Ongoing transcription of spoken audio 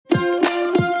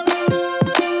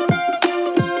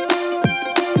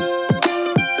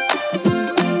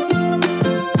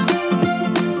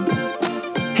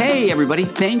everybody.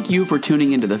 Thank you for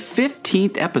tuning into the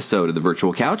 15th episode of The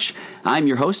Virtual Couch. I'm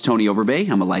your host, Tony Overbay.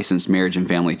 I'm a licensed marriage and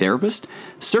family therapist,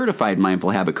 certified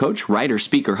mindful habit coach, writer,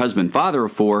 speaker, husband, father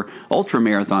of four,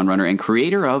 ultra-marathon runner, and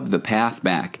creator of The Path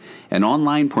Back, an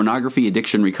online pornography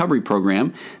addiction recovery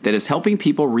program that is helping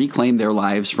people reclaim their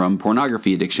lives from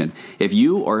pornography addiction. If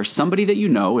you or somebody that you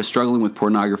know is struggling with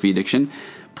pornography addiction,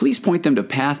 please point them to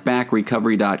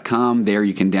pathbackrecovery.com. There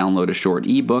you can download a short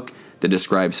ebook that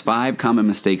describes 5 common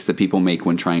mistakes that people make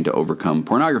when trying to overcome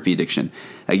pornography addiction.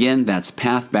 Again, that's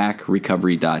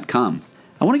pathbackrecovery.com.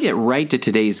 I want to get right to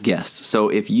today's guest. So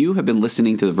if you have been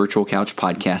listening to the Virtual Couch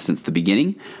podcast since the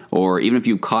beginning, or even if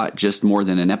you caught just more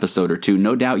than an episode or two,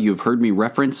 no doubt you've heard me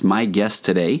reference my guest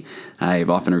today.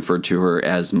 I've often referred to her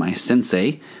as my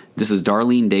sensei. This is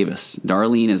Darlene Davis.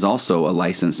 Darlene is also a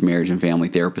licensed marriage and family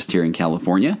therapist here in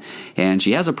California, and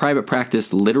she has a private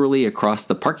practice literally across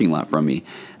the parking lot from me.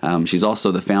 She's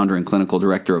also the founder and clinical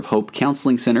director of Hope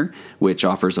Counseling Center, which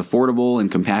offers affordable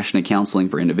and compassionate counseling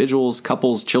for individuals,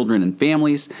 couples, children, and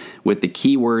families, with the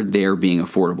key word there being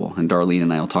affordable. And Darlene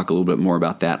and I will talk a little bit more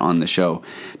about that on the show.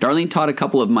 Darlene taught a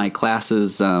couple of my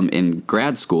classes in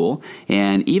grad school,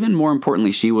 and even more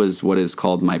importantly, she was what is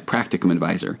called my practicum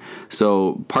advisor.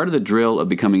 So part of the drill of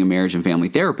becoming a marriage and family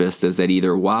therapist is that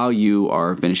either while you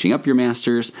are finishing up your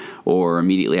master's or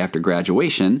immediately after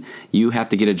graduation, you have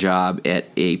to get a job at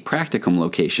a practicum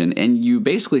location, and you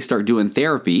basically start doing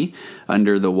therapy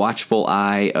under the watchful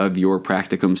eye of your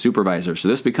practicum supervisor. So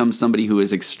this becomes somebody who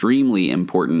is extremely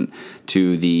important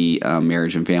to the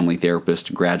marriage and family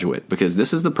therapist graduate, because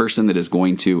this is the person that is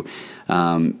going to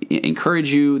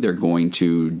encourage you. They're going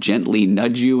to gently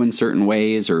nudge you in certain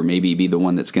ways, or maybe be the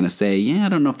one that's going to say, yeah, I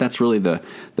don't know if that's really the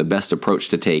best approach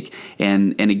to take.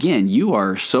 And again, you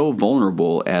are so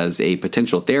vulnerable as a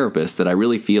potential therapist that I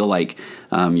really feel like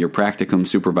your practicum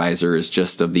supervisor is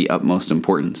just of the utmost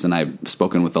importance. And I've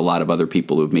spoken with a lot of other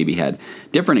people who've maybe had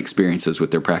different experiences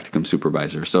with their practicum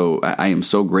supervisor. So I am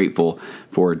so grateful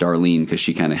for Darlene, because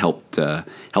she kind of helped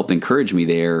encourage me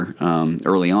there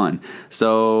early on.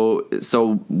 So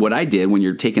what I did when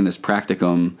you're taking this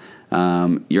practicum,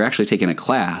 you're actually taking a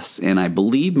class, and I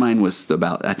believe mine was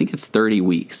I think it's 30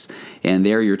 weeks. And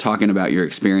there you're talking about your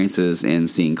experiences in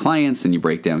seeing clients, and you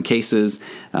break down cases.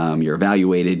 You're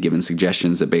evaluated, given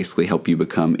suggestions that basically help you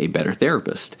become a better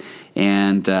therapist.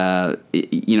 And,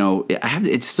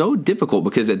 it's so difficult,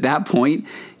 because at that point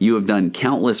you have done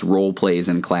countless role plays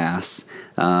in class.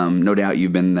 No doubt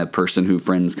you've been the person who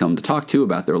friends come to talk to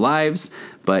about their lives,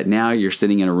 but now you're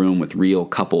sitting in a room with real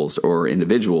couples or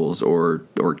individuals or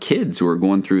kids who are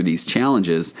going through these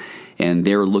challenges, and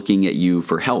they're looking at you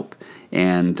for help.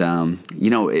 And, on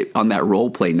that role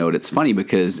play note, it's funny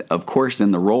because, of course,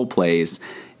 in the role plays,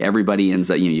 everybody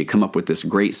ends up, you come up with this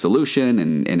great solution,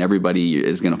 and everybody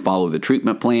is going to follow the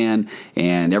treatment plan,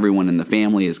 and everyone in the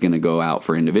family is going to go out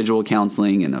for individual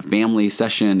counseling and a family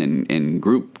session and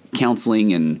group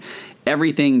counseling, and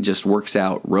everything just works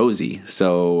out rosy.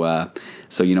 So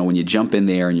when you jump in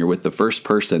there and you're with the first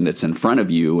person that's in front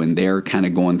of you, and they're kind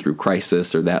of going through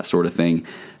crisis or that sort of thing,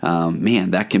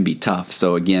 man, that can be tough.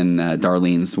 So again,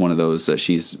 Darlene's one of those.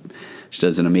 She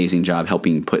does an amazing job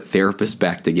helping put therapists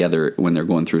back together when they're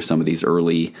going through some of these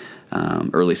early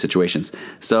situations.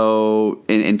 So,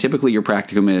 and typically your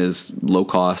practicum is low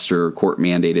cost or court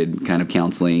mandated kind of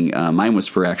counseling. Mine was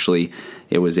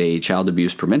it was a child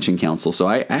abuse prevention council. So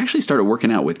I actually started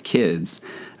working out with kids.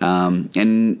 And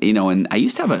I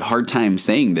used to have a hard time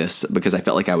saying this because I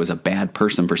felt like I was a bad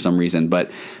person for some reason,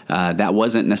 but that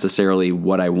wasn't necessarily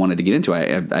what I wanted to get into.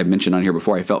 I've mentioned on here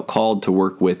before, I felt called to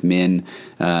work with men,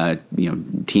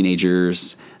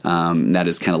 teenagers. That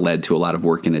has kind of led to a lot of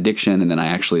work in addiction. And then I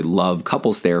actually love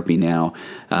couples therapy now.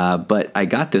 But I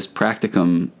got this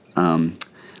practicum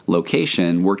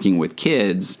location working with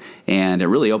kids, and it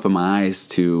really opened my eyes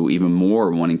to even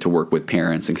more wanting to work with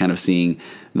parents and kind of seeing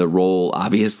the role,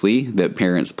 obviously, that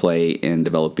parents play in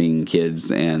developing kids.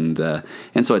 And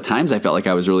so at times I felt like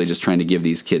I was really just trying to give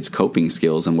these kids coping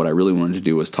skills, and what I really wanted to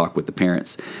do was talk with the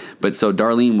parents. But so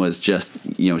Darlene was just,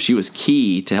 she was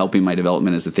key to helping my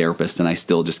development as a therapist, and I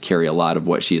still just carry a lot of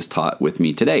what she has taught with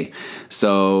me today.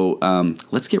 So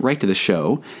let's get right to the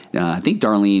show. I think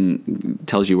Darlene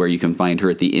tells you where you can find her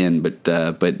at the end, but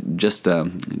just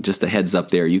a heads up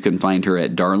there, you can find her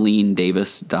at Darlene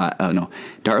Davis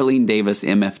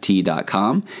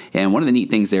LMFT.com. And one of the neat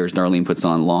things there is Darlene puts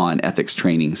on law and ethics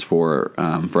trainings for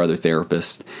other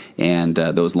therapists. And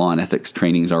those law and ethics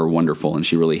trainings are wonderful. And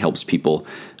she really helps people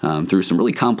through some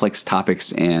really complex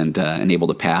topics and able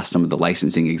to pass some of the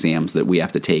licensing exams that we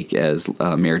have to take as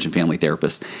marriage and family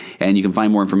therapists. And you can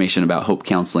find more information about Hope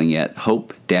Counseling at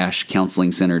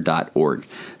hope-counselingcenter.org.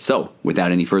 So,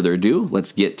 without any further ado,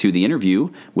 let's get to the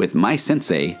interview with my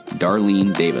sensei,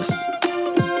 Darlene Davis.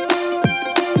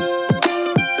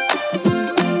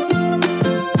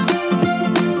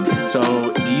 So,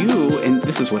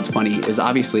 this is what's funny, is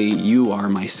obviously you are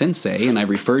my sensei, and I've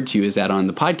referred to you as that on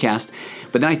the podcast,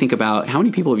 but then I think about how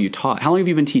many people have you taught? How long have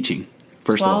you been teaching?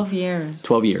 First 12 years.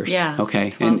 12 years. Yeah.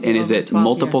 Okay. And is it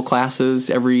multiple years. Classes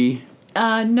every...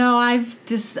 No,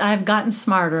 I've gotten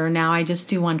smarter. Now I just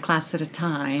do one class at a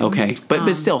time. Okay,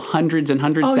 but still hundreds and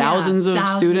hundreds, thousands of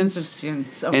students. Of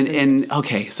students. And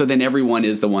okay, so then everyone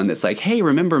is the one that's like, hey,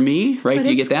 remember me, right? But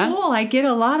Do you get that? It's cool. I get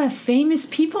a lot of famous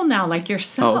people now, like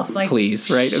yourself. Oh, like please,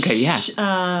 right? Okay, yeah.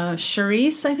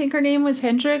 Charisse, I think her name was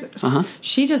Hendricks.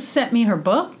 She just sent me her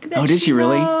book. That did she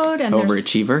really? Wrote, and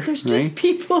Overachiever. There's just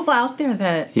people out there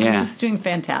that are just doing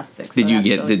fantastic. So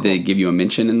did they give you a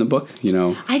mention in the book? You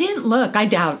know, I didn't look. I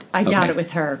doubt it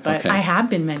with her, but I have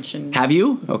been mentioned. Have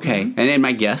you? Okay. Mm-hmm. And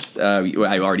my guest,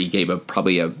 I already gave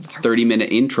probably a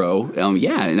 30-minute intro.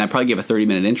 And I probably gave a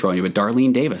 30-minute intro on you, but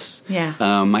Darlene Davis.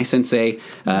 Yeah. My sensei,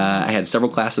 I had several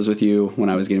classes with you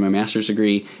when I was getting my master's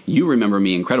degree. You remember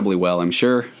me incredibly well, I'm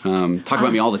sure. Talk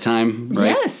about me all the time,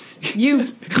 right? Yes.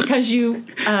 Because you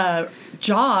race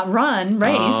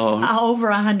over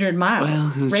 100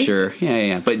 miles. Well, races. Sure.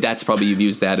 Yeah. But that's probably, you've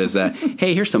used that as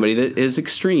hey, here's somebody that is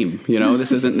extreme. You know,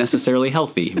 this isn't necessarily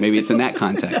healthy. Maybe it's in that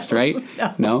context, right?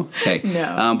 No? Okay.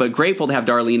 No. But grateful to have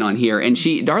Darlene on here. And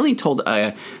Darlene told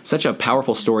such a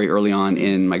powerful story early on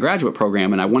in my graduate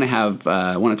program, and I want to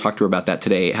talk to her about that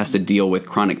today. It has to deal with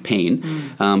chronic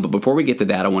pain. But before we get to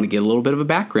that, I want to get a little bit of a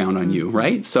background on you,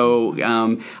 right? So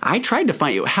I tried to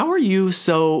find you. How are you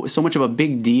so much of a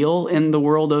big deal in the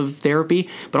world of therapy,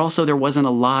 but also there wasn't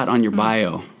a lot on your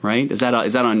bio, right? Is that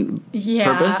on purpose?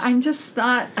 Yeah, I'm just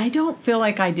not. I don't feel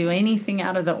like I do anything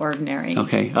out of the ordinary.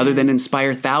 Okay, other than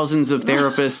inspire thousands of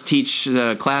therapists, teach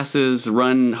classes,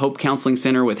 run Hope Counseling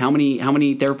Center with how many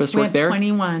therapists work there?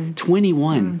 21.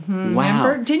 21. Mm-hmm. Wow.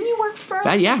 Remember? Didn't you work for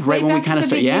us? Yeah, right when we kind of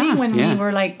started. Yeah, when we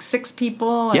were like 6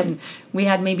 people and we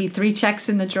had maybe 3 checks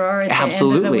in the drawer at the end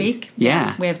of the week.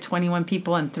 Yeah. We have 21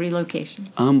 people in 3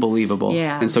 locations. Unbelievable.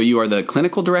 Yeah. And so you are the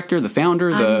clinical director, the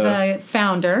founder, I'm the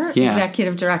founder,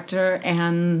 executive director,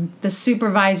 and the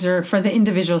supervisor for the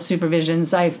individual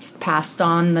supervisions. I've passed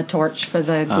on the torch for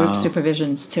the group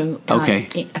supervisions to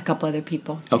a couple other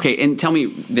people. Okay, and tell me,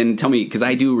 because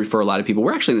I do refer a lot of people.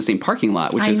 We're actually in the same parking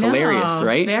lot, which is hilarious,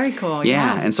 right? It's very cool.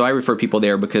 Yeah, and so I refer people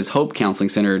there because Hope Counseling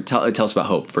Center. Tell us about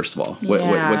Hope first of all.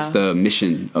 What's the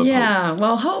mission of Hope? Yeah,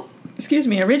 well, Hope.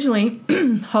 Originally,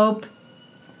 Hope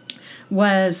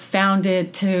was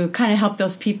founded to kind of help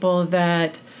those people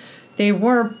that they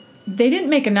didn't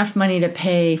make enough money to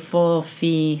pay full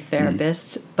fee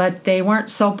therapists, but they weren't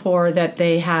so poor that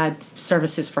they had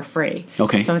services for free.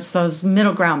 Okay. So it's those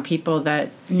middle ground people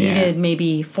that needed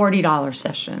maybe $40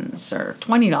 sessions or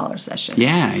 $20 sessions.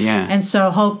 Yeah. And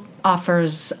so Hope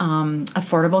offers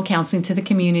affordable counseling to the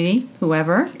community,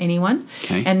 anyone.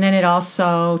 Okay. And then it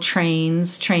also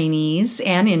trains trainees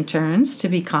and interns to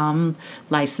become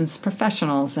licensed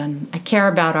professionals. And I care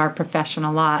about our profession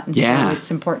a lot. And so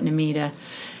it's important to me to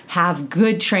have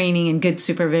good training and good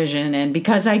supervision. And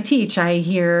because I teach, I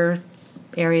hear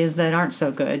areas that aren't so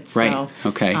good. Right. So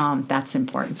okay. That's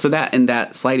important. So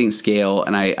that sliding scale,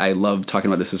 and I love talking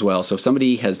about this as well. So if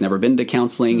somebody has never been to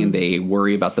counseling and they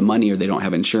worry about the money or they don't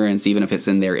have insurance, even if it's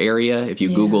in their area, if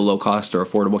you Google low cost or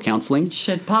affordable counseling, it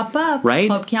should pop up. Right.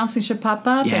 Hope Counseling should pop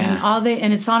up. Yeah.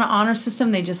 And it's on an honor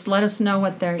system. They just let us know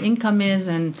what their income is,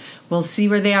 and we'll see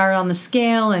where they are on the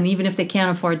scale. And even if they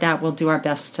can't afford that, we'll do our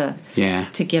best to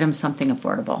get them something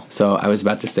affordable. So I was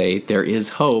about to say there is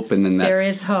hope, and then there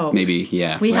is hope. Maybe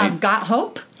we have got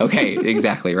hope. Okay,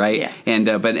 exactly, right? Yeah. And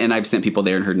I've sent people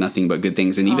there and heard nothing but good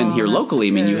things. And even here locally,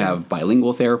 I mean, you have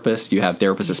bilingual therapists, you have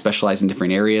therapists that specialize in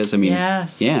different areas. I mean,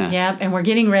 yes. Yeah. And we're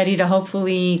getting ready to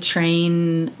hopefully get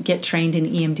trained in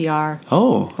EMDR.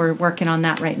 Oh. We're working on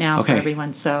that right now for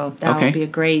everyone. So that will be a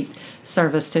great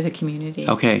service to the community.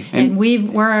 Okay. And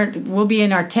we'll be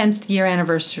in our 10th year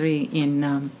anniversary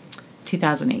in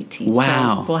 2018.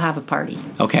 Wow. So we'll have a party.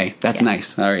 Okay, that's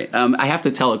nice. All right. I have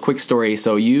to tell a quick story.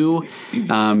 So your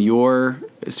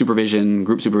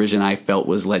group supervision, I felt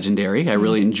was legendary. I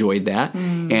really enjoyed that.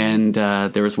 And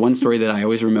there was one story that I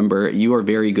always remember. You are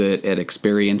very good at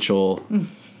experiential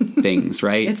things,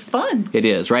 right? It's fun. It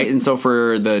is, right? And so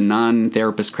for the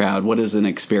non-therapist crowd, what is an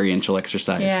experiential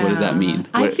exercise? Yeah. What does that mean?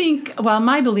 I think, well,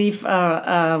 my belief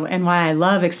and why I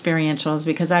love experiential is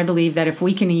because I believe that if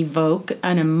we can evoke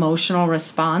an emotional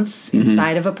response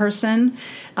inside of a person,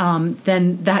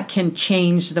 then that can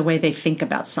change the way they think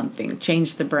about something,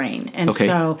 change the brain. And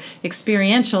so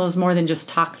experiential is more than just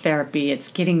talk therapy. It's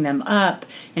getting them up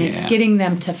and it's getting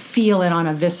them to feel it on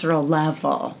a visceral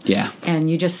level. Yeah. And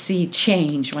you just see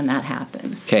change when that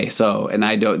happens. Okay, so, and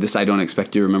I don't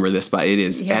expect you to remember this, but it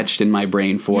is etched in my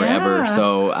brain forever. Yeah.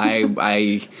 So I'm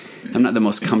not the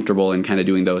most comfortable in kind of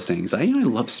doing those things. I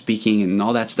love speaking and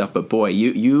all that stuff, but boy,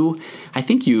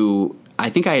 I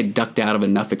think I had ducked out of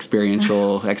enough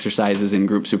experiential exercises in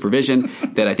group supervision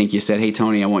that I think you said, hey,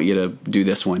 Tony, I want you to do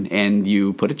this one. And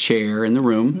you put a chair in the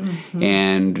room,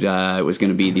 and it was going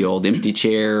to be the old empty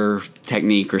chair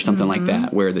technique or something like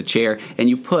that, where the chair, and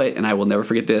you put, and I will never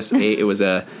forget this, it was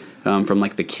from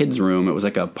like the kids' room. It was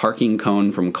like a parking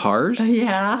cone from Cars.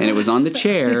 Yeah. And it was on the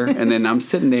chair, and then I'm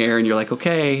sitting there, and you're like,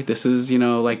 okay, this is,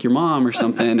 like your mom or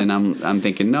something, and I'm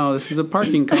thinking, no, this is a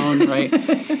parking cone, right?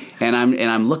 And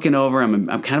I'm looking over. I'm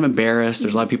kind of embarrassed.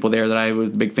 There's a lot of people there that I was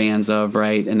big fans of,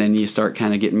 right? And then you start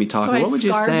kind of getting me talking. So what would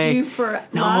you say? You for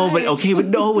no, life. But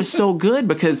no, it was so good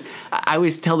because I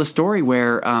always tell the story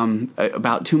where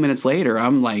about 2 minutes later,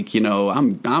 I'm like,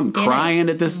 I'm crying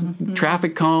at this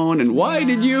traffic cone, and why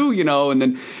did you, And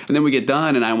then we get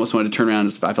done, and I almost wanted to turn around.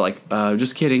 And I felt like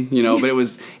just kidding, But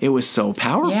it was so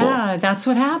powerful. Yeah, that's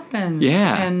what happens.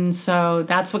 Yeah, and so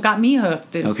that's what got me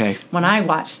hooked. Is when I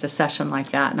watched a session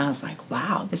like that, and I was like,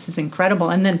 wow, this is incredible.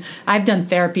 And then I've done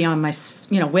therapy on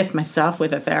with myself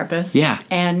with a therapist. Yeah.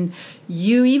 And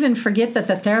you even forget that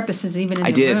the therapist is even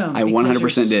in the room. I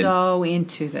 100% did. So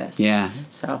into this. Yeah.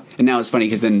 So. And now it's funny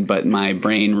because but my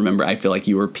brain, remember, I feel like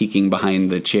you were peeking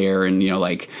behind the chair and,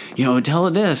 tell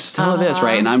her this,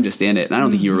 right? And I'm just in it. And I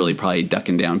don't think you were really probably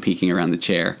ducking down, peeking around the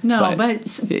chair. No, but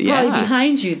probably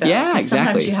behind you, though. Yeah, exactly.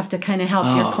 Sometimes you have to kind of help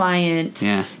your client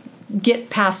get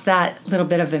past that little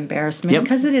bit of embarrassment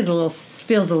because it is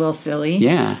feels a little silly.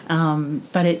 Yeah.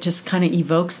 But it just kind of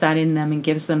evokes that in them and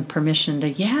gives them permission to,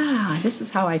 this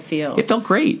is how I feel. It felt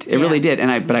great. It really did.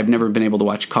 But I've never been able to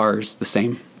watch Cars the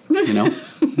same.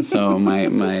 So my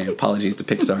apologies to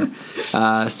Pixar.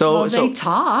 They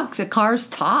talk. The cars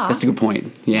talk. That's a good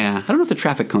point. Yeah, I don't know if the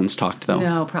traffic cones talked though.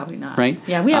 No, probably not. Right?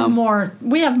 Yeah, we have more.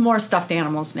 We have more stuffed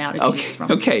animals now to choose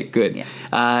from. Okay, good.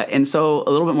 Yeah. And so a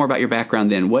little bit more about your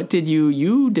background then. What did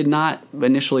you did not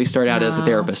initially start out as a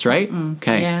therapist, right?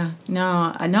 Okay. Yeah.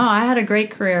 No. I had a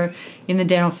great career in the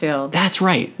dental field. That's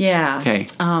right. Yeah. Okay.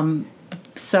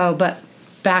 But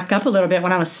back up a little bit.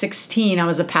 When I was 16, I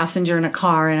was a passenger in a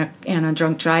car, and a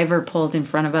drunk driver pulled in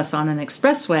front of us on an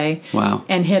expressway. Wow.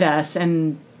 And hit us.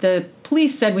 And the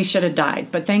police said we should have died,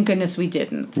 but thank goodness we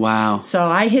didn't. Wow. So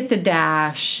I hit the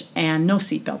dash, and no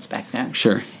seatbelts back then.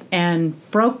 Sure. And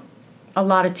broke a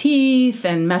lot of teeth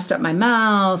and messed up my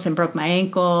mouth and broke my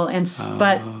ankle,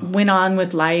 but went on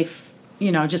with life.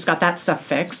 Just got that stuff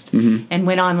fixed and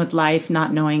went on with life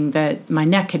not knowing that my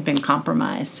neck had been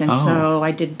compromised. And so I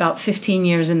did about 15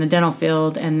 years in the dental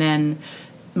field, and then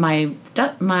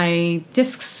my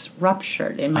discs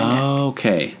ruptured in my neck.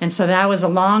 Okay. And so that was a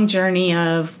long journey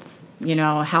of,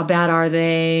 how bad are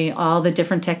they, all the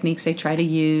different techniques they try to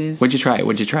use. What'd you try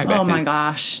back then? Oh, my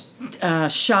gosh.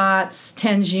 Shots,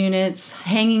 TENS units,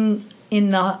 hanging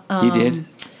in the... you did?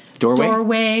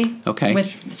 Doorway. Okay.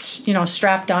 With,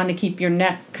 strapped on to keep your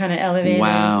neck kind of elevated.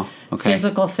 Wow. Okay.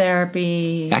 Physical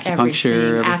therapy.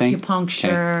 Acupuncture, everything?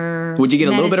 Acupuncture. Okay. Would you get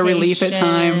a little bit of relief at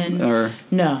time? Or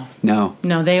No.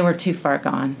 No, they were too far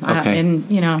gone. Okay.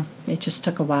 It just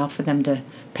took a while for them to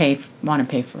want to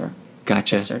pay for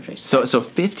Gotcha. Surgery. So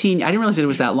 15, I didn't realize it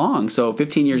was that long. So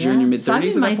 15 years, you're in your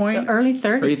mid-30s at that point? Early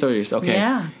 30s. Early 30s, okay.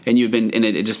 Yeah. And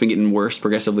it just been getting worse,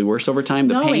 progressively worse over time,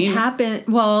 the pain?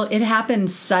 It happened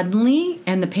suddenly,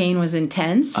 and the pain was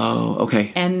intense. Oh,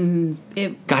 okay. And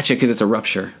Gotcha, because it's a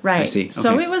rupture. Right. I see. Okay.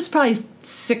 So it was probably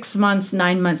 6 months,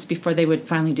 9 months before they would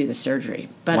finally do the surgery.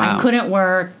 But I couldn't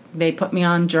work. They put me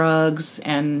on drugs,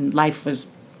 and life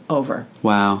was over.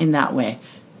 Wow. In that way.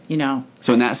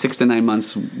 So in that 6 to 9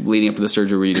 months leading up to the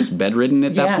surgery, were you just bedridden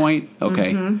at that point?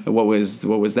 Okay. Mm-hmm. What was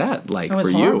that like for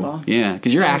horrible. you? Yeah,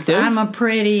 because you're active. I'm a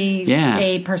pretty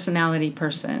A personality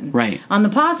person. Right. On the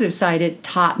positive side, it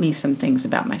taught me some things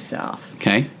about myself.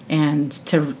 Okay. And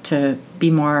to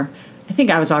be more, I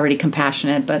think I was already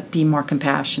compassionate, but be more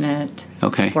compassionate.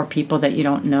 Okay. For people that you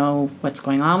don't know what's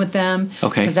going on with them.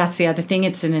 Okay. Because that's the other thing.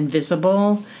 It's an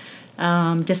invisible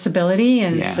disability,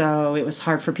 and so it was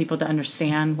hard for people to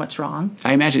understand what's wrong.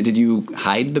 I imagine, did you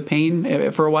hide the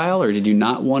pain for a while, or did you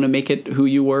not want to make it who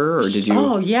you were, or did you?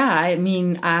 Oh, yeah. I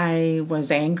mean, I was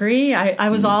angry. I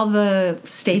was all the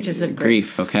stages of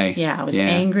grief. Okay. Yeah, I was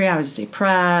angry. I was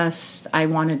depressed. I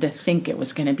wanted to think it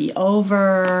was going to be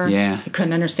over. Yeah. I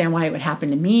couldn't understand why it would happen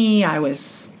to me. I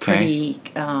was pretty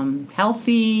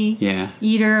healthy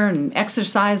eater and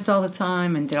exercised all the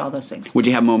time and did all those things. Would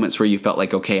you have moments where you felt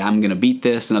like, okay, I'm going to beat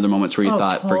this, and other moments where you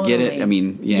thought, totally. forget it? I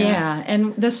mean, Yeah,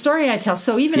 and the story I tell,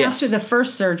 so even after the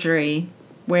first surgery,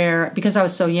 because I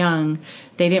was so young,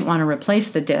 they didn't want to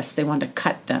replace the discs, they wanted to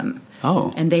cut them.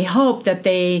 Oh. And they hope that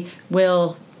they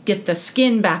will get the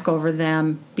skin back over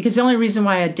them, because the only reason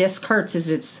why a disc hurts is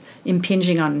it's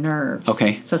impinging on nerves.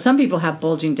 Okay. So some people have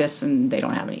bulging discs and they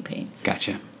don't have any pain.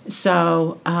 Gotcha.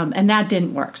 So, and that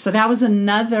didn't work. So that was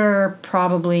another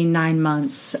probably 9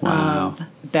 months of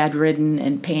bedridden,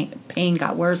 and pain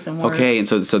got worse and worse. Okay, and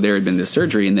so there had been this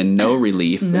surgery and then no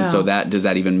relief. No. And so does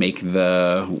that even make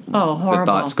the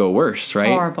thoughts go worse, right?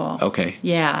 Horrible. Okay.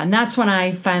 Yeah, and that's when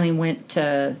I finally went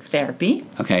to therapy.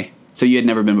 Okay. So you had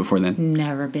never been before then?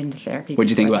 Never been to therapy. What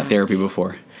did you think about therapy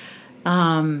before?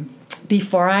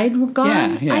 Before I'd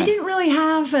gone, Yeah. I didn't really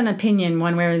have an opinion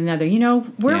one way or another. You know,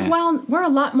 we're a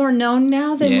lot more known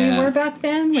now than we were back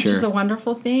then, which is a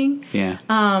wonderful thing. Yeah.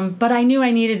 But I knew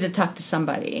I needed to talk to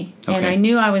somebody. Okay. And I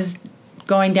knew I was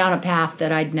going down a path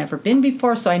that I'd never been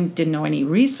before, so I didn't know any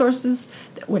resources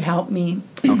that would help me.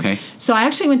 Okay. So I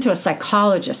actually went to a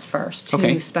psychologist first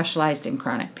Okay. who specialized in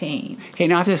chronic pain. Hey,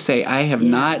 now I have to say, I have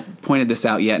not pointed this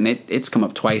out yet, and it's come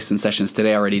up twice in sessions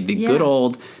today already. The good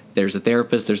old, there's a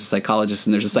therapist, there's a psychologist,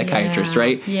 and there's a psychiatrist,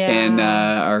 right? Yeah. And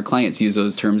our clients use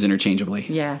those terms interchangeably.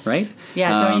 Yes. Right?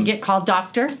 Yeah, don't you get called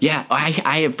doctor? Yeah, I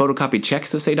have photocopied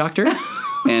checks that say doctor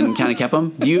and kind of kept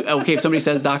them. Do you? Okay, if somebody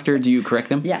says doctor, do you correct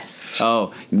them? Yes.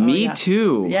 Oh, me yes.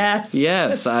 too. Yes.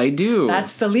 Yes, I do.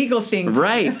 That's the legal thing.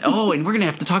 Right. Oh, and we're going to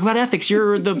have to talk about ethics.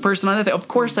 You're the person on ethics. Of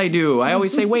course I do. I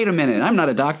always say, wait a minute, I'm not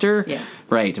a doctor. Yeah.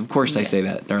 Right. Of course I say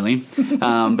that, Darlene.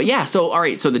 But yeah, so, all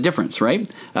right, so the difference,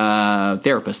 right?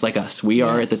 Therapists like us, we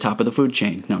are at the top of the food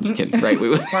chain. No, I'm just kidding. Right.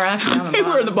 We're actually on the bottom.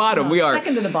 We're at the bottom. No, we are.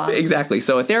 second to the bottom. Exactly.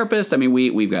 So a therapist, I mean,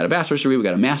 we've got a bachelor's degree, we've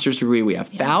got a master's degree, we have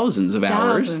thousands of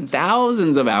hours.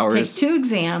 Thousands of hours. Take 2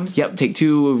 exams. Yep, take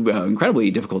 2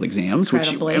 incredibly difficult exams.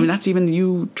 Incredibly. Which, I mean, that's even,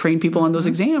 you train people on those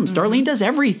exams. Darlene does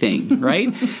everything,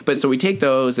 right? But so we take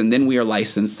those, and then we are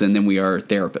licensed, and then we are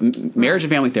marriage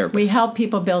and family therapists. We help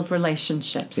people build relationships.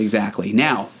 Exactly.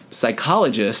 Now,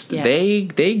 psychologists,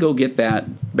 they go get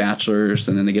that bachelor's,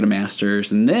 and then they get a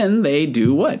master's, and then they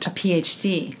do what? A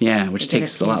PhD. Yeah, which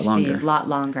takes a lot longer. A lot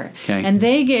longer. Okay. And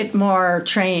they get more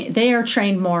trained. They are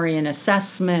trained more in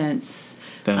assessments.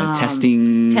 The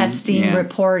testing,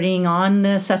 reporting on the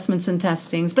assessments and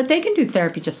testings. But they can do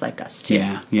therapy just like us, too.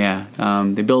 Yeah.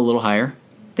 They bill a little higher.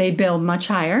 They bill much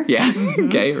higher. Yeah.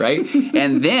 Okay. Right.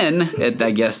 And then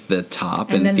I guess the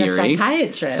top in theory,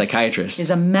 the psychiatrist is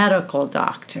a medical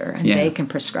doctor, and they can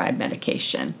prescribe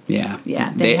medication. Yeah.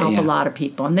 Yeah. They help a lot of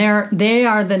people, and they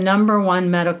are the number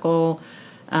one medical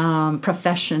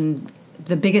profession.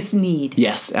 The biggest need.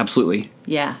 Yes, absolutely.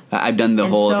 Yeah. I've done the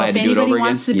whole. So if I had to do it over again, if anybody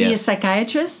wants to be a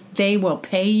psychiatrist, they will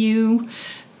pay you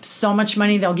so much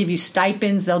money. They'll give you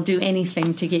stipends. They'll do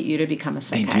anything to get you to become a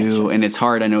psychiatrist. They do, and it's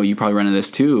hard. I know you probably run into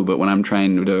this too. But when I'm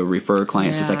trying to refer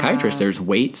clients to psychiatrists, there's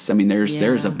waits. I mean,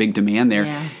 there's a big demand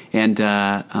there, and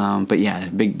but yeah,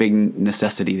 big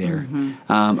necessity there.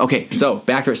 Okay, so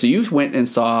back to it. So you went and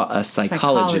saw a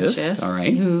psychologist, all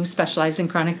right, who specialized in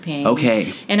chronic pain.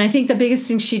 Okay, and I think the biggest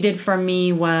thing she did for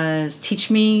me was teach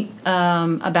me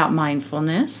about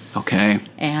mindfulness. Okay,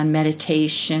 and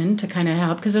meditation to kind of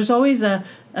help, because there's always a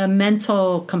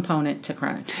mental component to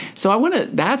chronic pain. So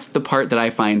that's the part that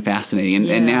I find fascinating.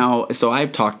 And now, so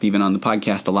I've talked even on the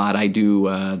podcast a lot. I do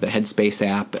the Headspace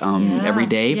app every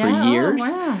day for years.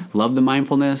 Oh, wow. Love the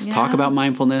mindfulness, talk about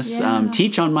mindfulness,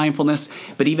 teach on mindfulness.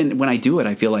 But even when I do it,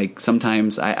 I feel like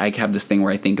sometimes I have this thing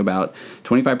where I think about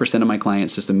 25% of my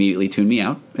clients just immediately tune me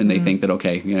out, and they think that,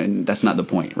 okay, that's not the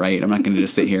point, right? I'm not going to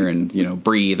just sit here and,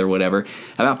 breathe or whatever.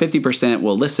 About 50%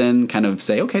 will listen, kind of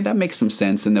say, okay, that makes some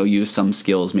sense, and they'll use some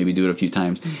skills, maybe do it a few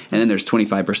times. And then there's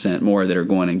 25% more that are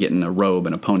going and getting a robe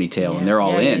and a ponytail, and they're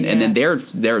all in. And then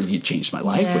they're you changed my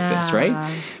life with this,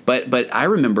 right? But I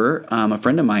remember a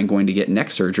friend of mine going to get neck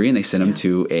surgery, and they sent him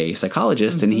to a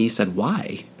psychologist, and he said,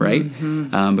 why, right?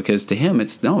 Because to him,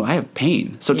 it's, no, I have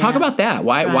pain. So talk about that.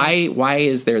 Why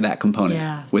is there that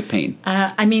component with pain?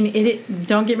 I mean,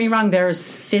 don't get me wrong, there's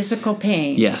physical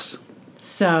pain. Yes.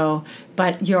 So,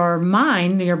 but your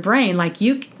mind, your brain, like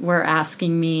you were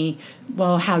asking me,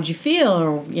 well, how'd you feel?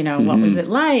 Or, what was it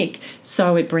like?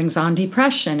 So it brings on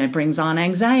depression. It brings on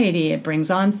anxiety. It brings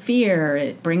on fear.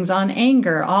 It brings on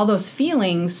anger. All those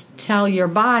feelings tell your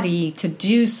body to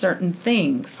do certain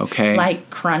things. Okay. Like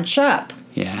crunch up.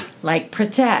 Yeah. Like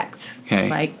protect. Okay.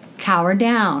 Like cower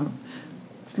down.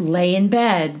 Lay in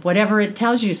bed. Whatever it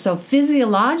tells you. So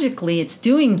physiologically, it's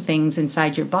doing things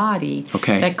inside your body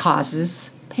that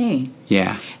causes pain.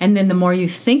 Yeah. And then the more you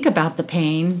think about the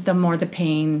pain, the more the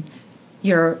pain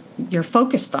you're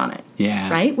focused on it.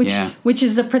 Yeah. Right? Which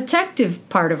is a protective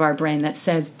part of our brain that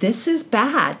says, this is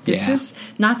bad. This is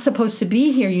not supposed to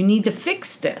be here. You need to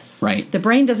fix this. Right. The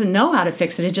brain doesn't know how to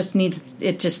fix it.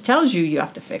 It just tells you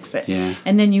have to fix it. Yeah.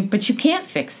 And then but you can't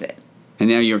fix it. And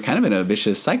now you're kind of in a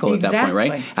vicious cycle at that point,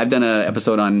 right? I've done an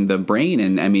episode on the brain,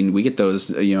 and I mean, we get those,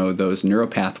 those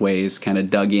neuropathways kind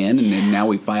of dug in, and then now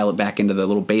we file it back into the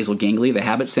little basal ganglia, the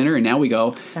habit center, and now we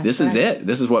go, this is it.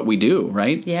 This is what we do,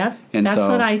 right? Yep. And that's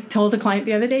what I told the client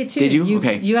the other day, too. Did you?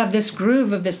 Okay. You have this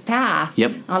groove of this path,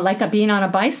 like being on a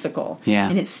bicycle,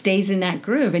 and it stays in that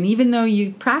groove. And even though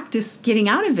you practice getting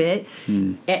out of it,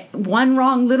 one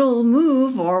wrong little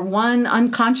move or one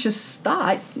unconscious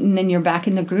thought, and then you're back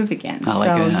in the groove again.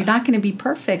 You're not going to be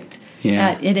perfect.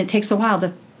 Yeah. And it takes a while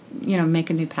to, make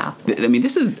a new path. I mean,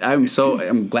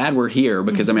 I'm glad we're here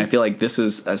because, I feel like this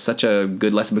is such a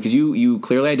good lesson because you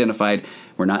clearly identified,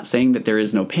 we're not saying that there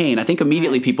is no pain. I think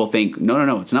immediately people think,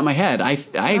 no, it's not my head.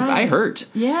 I hurt.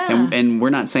 Yeah. And we're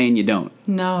not saying you don't.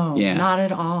 No, not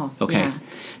at all. Okay. Yeah.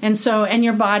 And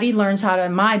your body learns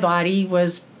my body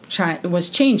was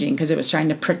changing because it was trying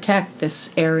to protect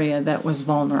this area that was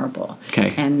vulnerable.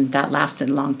 Okay. And that lasted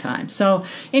a long time. So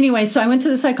anyway, I went to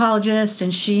the psychologist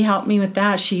and she helped me with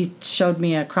that. She showed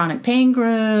me a chronic pain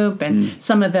group and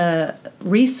some of the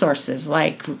resources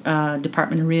like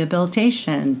Department of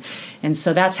Rehabilitation. And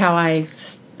so that's how I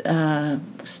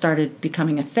started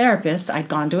becoming a therapist. I'd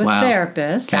gone to a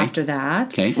therapist after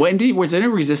that. Okay. Well, was there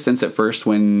any resistance at first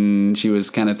when she was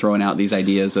kind of throwing out these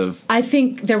ideas of... I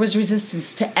think there was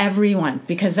resistance to everyone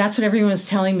because that's what everyone was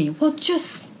telling me. Well,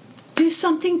 just do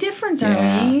something different,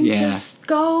 Darlene. Yeah. Just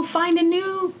go find a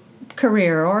new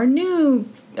career or a new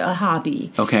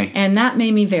hobby. Okay. And that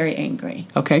made me very angry.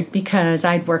 Okay. Because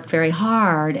I'd worked very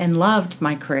hard and loved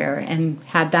my career and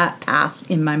had that path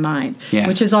in my mind,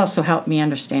 which has also helped me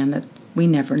understand that we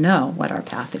never know what our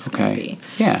path is going to be.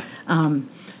 Yeah.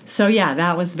 So,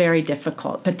 that was very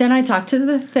difficult. But then I talked to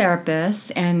the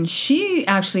therapist, and she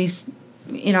actually,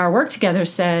 in our work together,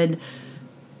 said,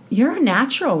 you're a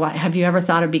natural. Have you ever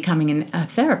thought of becoming a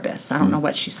therapist? I don't know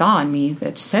what she saw in me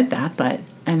that said that,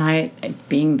 and I,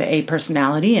 being the A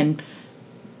personality and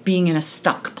being in a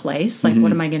stuck place, like,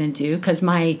 what am I going to do? Because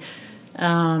my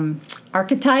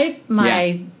archetype,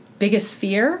 my biggest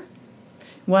fear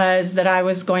was that I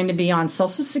was going to be on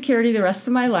Social Security the rest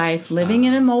of my life, living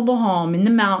in a mobile home in the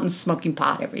mountains, smoking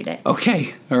pot every day.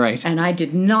 Okay, all right. And I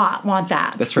did not want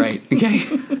that. That's right. Okay.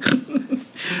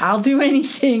 I'll do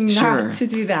anything not to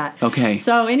do that. Okay.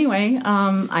 So anyway,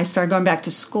 I started going back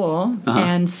to school,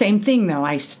 and same thing though.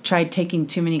 I tried taking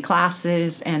too many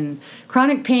classes, and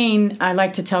chronic pain, I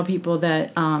like to tell people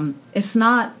that it's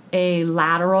not a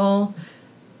lateral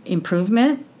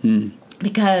improvement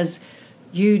because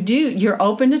you're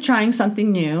open to trying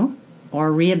something new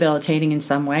or rehabilitating in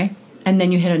some way, and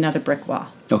then you hit another brick wall.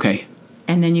 Okay.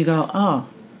 And then you go, oh,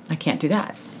 I can't do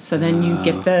that. So then you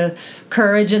get the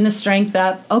courage and the strength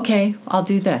up. Okay, I'll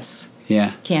do this.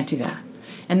 Yeah. Can't do that.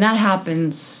 And that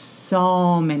happens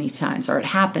so many times, or it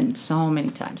happened so many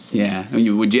times. Yeah.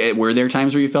 Were there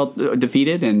times where you felt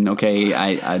defeated and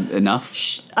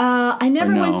enough? I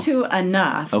never went to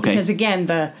enough. Okay. Because again,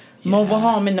 the mobile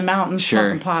home in the mountains,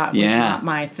 smoking pot was not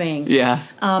my thing. Yeah.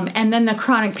 And then the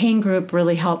chronic pain group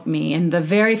really helped me. And the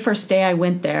very first day I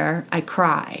went there, I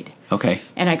cried. Okay.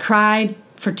 And I cried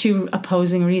for two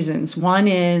opposing reasons. One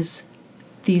is,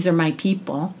 these are my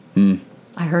people.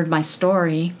 I heard my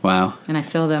story. Wow. And I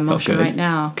feel the emotion right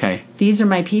now. Okay. These are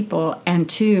my people. And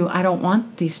two, I don't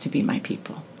want these to be my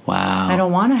people. Wow. I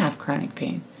don't want to have chronic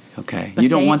pain. Okay. But you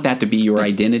don't want that to be your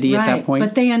identity at that point?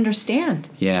 But they understand.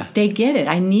 Yeah. They get it.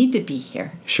 I need to be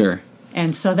here. Sure.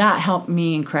 And so that helped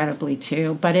me incredibly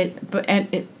too.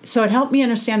 So it helped me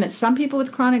understand that some people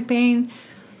with chronic pain,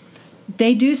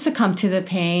 they do succumb to the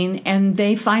pain and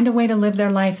they find a way to live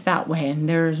their life that way, and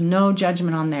there's no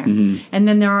judgment on there. And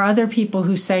then there are other people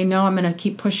who say, no, I'm going to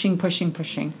keep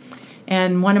pushing.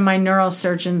 And one of my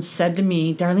neurosurgeons said to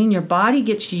me, Darlene, your body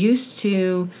gets used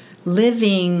to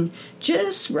living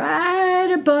just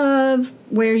right above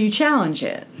where you challenge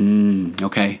it.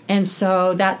 Okay. And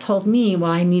so that told me,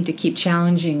 well, I need to keep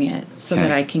challenging it so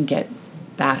that I can get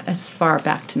back as far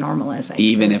back to normal as I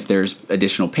Even could. if there's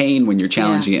additional pain when you're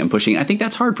challenging it and pushing it. I think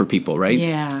that's hard for people, right?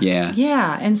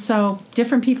 Yeah. And so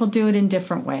different people do it in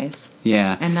different ways.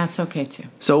 Yeah. And that's okay too.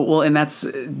 So, well, and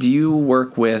do you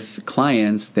work with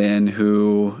clients then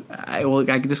who,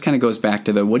 this kind of goes back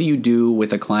to what do you do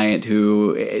with a client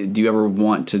who, do you ever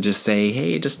want to just say,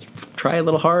 hey, just try a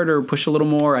little harder, push a little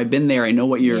more, I've been there, I know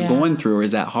what you're going through, or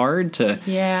is that hard to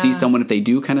see someone if they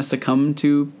do kind of succumb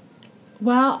to?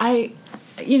 Well,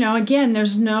 again,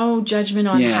 there's no judgment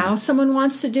on how someone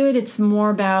wants to do it. It's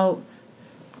more about,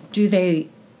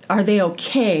 are they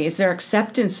okay? Is there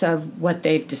acceptance of what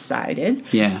they've decided?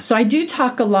 Yeah. So I do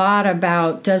talk a lot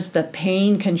about, does the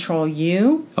pain control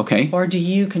you? Okay. Or do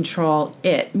you control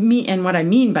it? And what I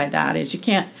mean by that is you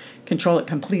can't control it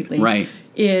completely. Right.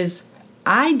 Is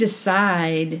I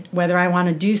decide whether I want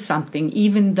to do something,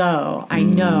 even though I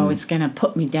know it's going to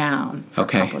put me down for a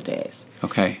couple of days.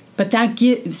 Okay. But that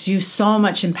gives you so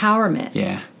much empowerment.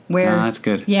 Yeah. Where, that's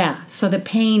good. Yeah. So the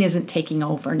pain isn't taking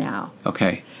over now.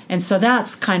 Okay. And so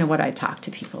that's kind of what I talk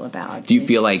to people about. Do you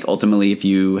feel like ultimately if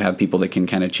you have people that can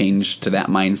kind of change to that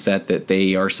mindset that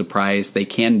they are surprised they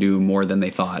can do more than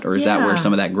they thought? Or is that where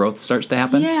some of that growth starts to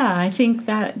happen? Yeah, I think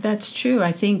that's true.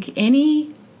 I think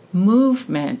any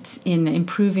movement in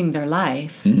improving their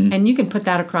life, and you can put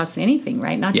that across anything,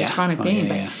 right? Not just chronic pain,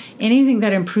 but anything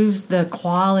that improves the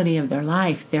quality of their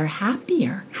life, they're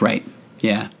happier. Right.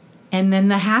 Yeah. And then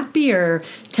the happier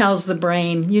tells the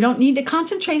brain, you don't need to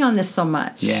concentrate on this so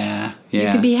much. Yeah. You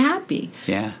can be happy.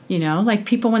 Yeah. Like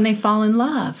people when they fall in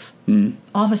love,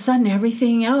 all of a sudden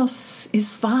everything else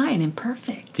is fine and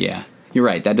perfect. Yeah. You're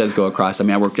right. That does go across. I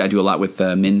mean, I do a lot with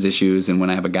men's issues, and when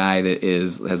I have a guy that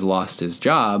has lost his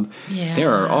job,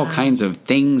 there are all kinds of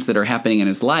things that are happening in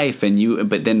his life,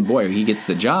 but then boy, he gets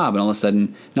the job, and all of a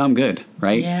sudden, no, I'm good,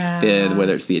 right? Yeah.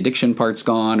 Whether it's the addiction part's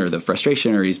gone, or the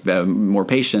frustration, or he's more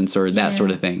patience, or that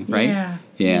sort of thing, right?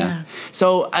 Yeah.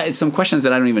 So some questions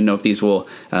that I don't even know if these will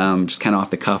just kind of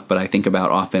off the cuff, but I think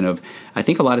about often. I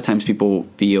think a lot of times people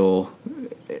feel.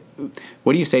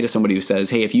 What do you say to somebody who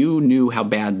says, hey, if you knew how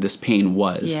bad this pain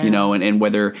was, and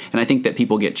I think that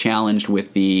people get challenged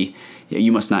with you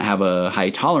must not have a high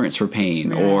tolerance for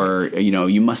pain, or,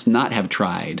 you must not have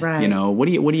tried, what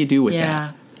do you do with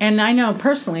that? And I know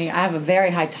personally, I have a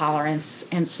very high tolerance.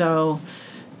 And so,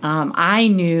 I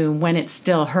knew when it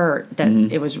still hurt that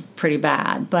it was pretty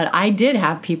bad, but I did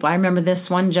have people. I remember this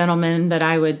one gentleman that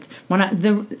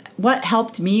what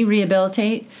helped me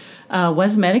rehabilitate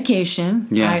was medication.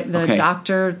 The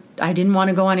doctor, I didn't want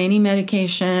to go on any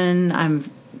medication.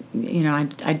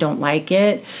 I don't like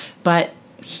it, but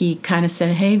he kind of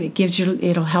said, hey,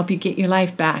 it'll help you get your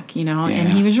life back, and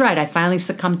he was right. I finally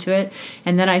succumbed to it.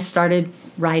 And then I started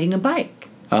riding a bike.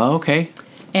 Oh, okay.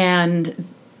 And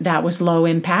that was low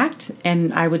impact,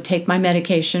 and I would take my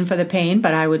medication for the pain,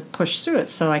 but I would push through it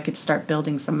so I could start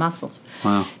building some muscles.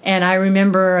 Wow. And I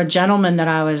remember a gentleman that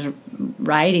I was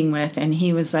riding with, and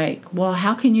he was like, well,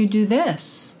 how can you do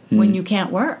this when you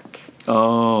can't work?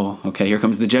 Oh, okay. Here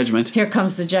comes the judgment.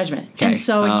 Okay. And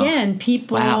so again,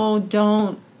 people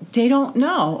don't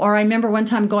know. Or I remember one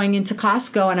time going into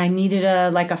Costco and I needed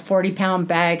a 40-pound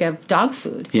bag of dog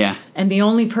food. Yeah. And the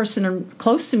only person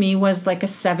close to me was like a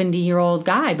 70-year-old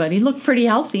guy, but he looked pretty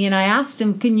healthy. And I asked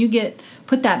him, can you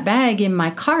put that bag in my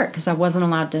cart? Because I wasn't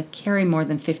allowed to carry more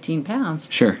than 15 pounds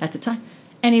at the time.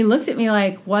 And he looked at me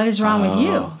like, what is wrong with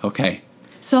you? Okay.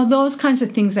 So those kinds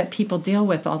of things that people deal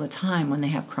with all the time when they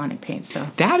have chronic pain. So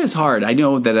that is hard. I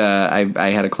know that I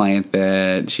had a client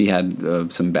that she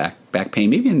had some back pain,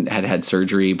 maybe had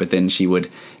surgery, but then she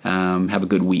would have a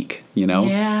good week,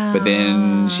 Yeah. But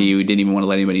then she didn't even want to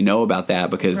let anybody know about that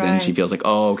because then she feels like,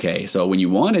 oh, okay, so when you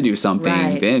want to do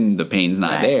something, then the pain's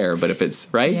not there. But if it's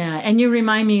right. Yeah. And you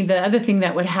remind me, the other thing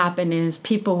that would happen is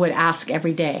people would ask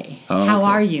every day, how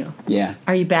are you? Yeah.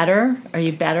 Are you better? Are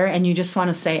you better? And you just want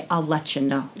to say, I'll let you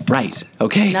know. Right.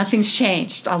 Okay. Nothing's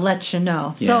changed. I'll let you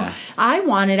know. Yeah. So I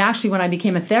wanted, actually, when I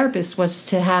became a therapist, was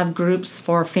to have groups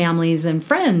for families and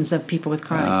friends of people with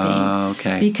chronic pain.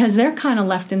 Okay. Because they're kind of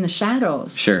left in the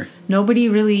shadows. Sure. Nobody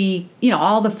really,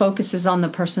 all the focus is on the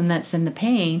person that's in the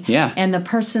pain. Yeah. And the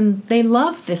person, they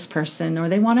love this person or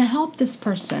they want to help this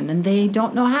person and they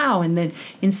don't know how. And then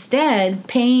instead,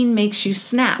 pain makes you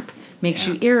snap, makes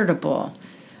you irritable.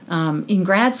 In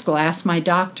grad school, I asked my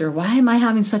doctor, why am I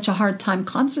having such a hard time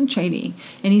concentrating?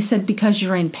 And he said, because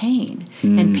you're in pain.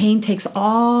 And pain takes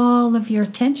all of your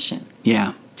attention.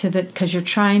 Yeah. Because you're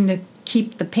trying to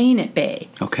keep the pain at bay.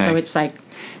 Okay. So it's like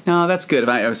No, that's good.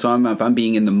 If I'm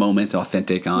being in the moment,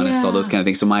 authentic, honest, all those kind of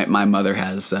things. So my mother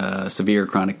has severe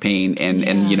chronic pain, and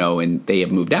they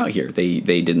have moved out here.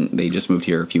 They just moved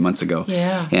here a few months ago.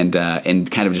 Yeah. And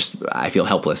kind of just I feel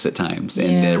helpless at times,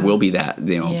 and there will be that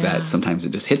that sometimes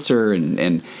it just hits her,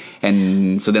 and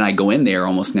so then I go in there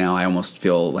I almost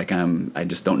feel like I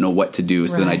just don't know what to do.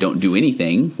 So then I don't do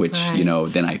anything, which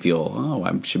then I feel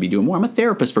I should be doing more. I'm a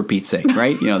therapist, for Pete's sake,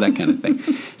 right? That kind of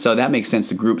thing. So that makes sense.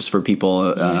 The groups for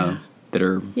people that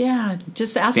are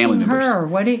just asking her,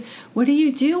 what do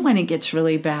you do when it gets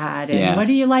really bad, and what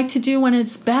do you like to do when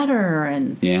it's better,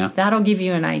 and that'll give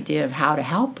you an idea of how to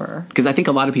help her. Because I think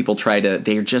a lot of people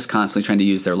they're just constantly trying to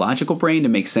use their logical brain to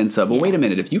make sense of, well, wait a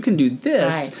minute, if you can do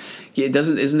this,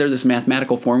 isn't there this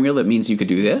mathematical formula that means you could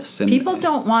do this? And people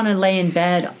don't want to lay in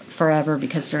bed forever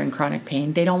because they're in chronic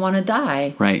pain. They don't want to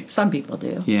die. Right. Some people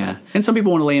do. Yeah. And some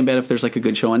people want to lay in bed if there's like a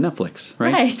good show on Netflix,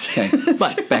 right? Right. Okay.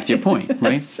 But back to your point,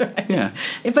 right? That's right. Yeah.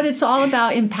 But it's all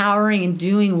about empowering and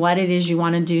doing what it is you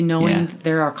want to do, knowing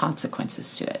there are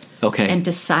consequences to it. Okay. And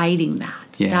deciding that.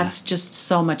 Yeah. That's just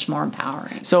so much more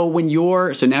empowering. So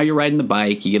now you're riding the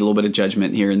bike, you get a little bit of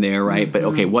judgment here and there, right? But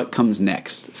okay, what comes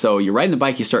next? So you're riding the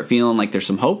bike, you start feeling like there's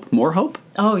some hope, more hope?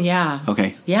 Oh, yeah.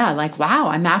 Okay. Yeah, like, wow,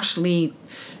 I'm actually...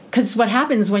 Because what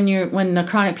happens when the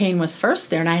chronic pain was first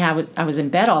there, and I was in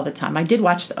bed all the time. I did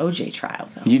watch the OJ trial,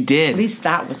 though. You did? At least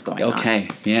that was going on. Okay,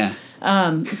 yeah.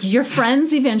 Your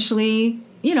friends eventually,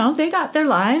 they got their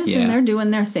lives and they're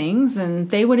doing their things, and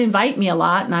they would invite me a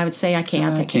lot, and I would say, I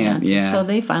can't. Yeah. And so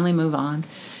they finally move on.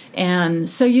 And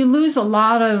so you lose a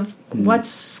lot of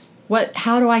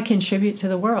how do I contribute to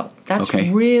the world? That's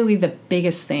really the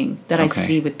biggest thing that I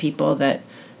see with people that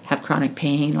have chronic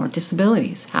pain or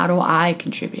disabilities. How do I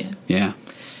contribute? Yeah.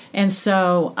 And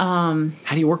so...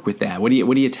 how do you work with that? What do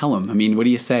you tell them? I mean, what do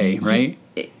you say, right?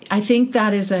 I think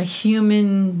that is a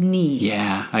human need.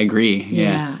 Yeah, I agree.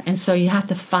 Yeah. And so you have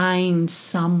to find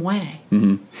some way.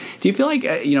 Mm-hmm. Do you feel like,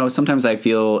 sometimes I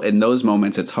feel in those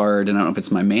moments it's hard, and I don't know if it's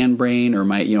my man brain or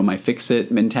my, my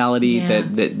fix-it mentality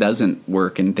that doesn't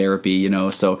work in therapy,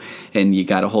 so, and you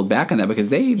got to hold back on that because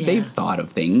they've thought of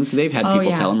things. They've had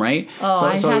people tell them, right? Oh,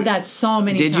 I've had that so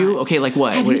many times. Did you? Okay, like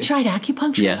what? Have you tried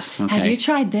acupuncture? Yes. Okay. Have you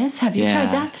tried this? Have you tried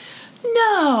that?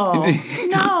 No,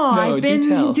 I've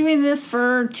been doing this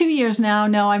for 2 years now.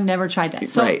 No, I've never tried that.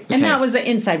 So, and that was an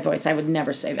inside voice. I would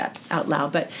never say that out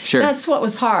loud, but that's what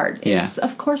was hard. Is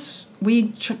of course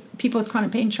people with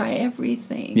chronic pain try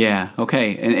everything. Yeah.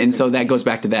 Okay. And so that goes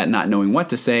back to that not knowing what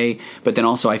to say. But then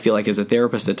also I feel like as a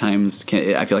therapist at times,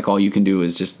 I feel like all you can do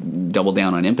is just double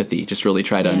down on empathy. Just really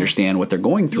try to understand what they're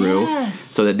going through,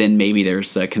 so that then maybe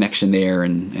there's a connection there.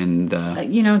 And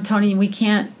Tony, we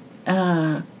can't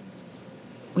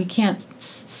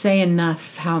say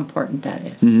enough how important that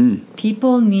is. Mm-hmm.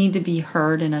 People need to be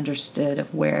heard and understood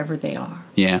of wherever they are.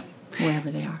 Yeah. Wherever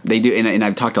they are. They do. And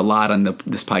I've talked a lot on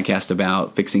this podcast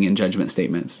about fixing in judgment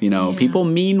statements. People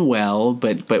mean well,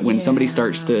 but when somebody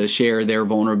starts to share their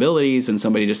vulnerabilities and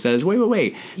somebody just says,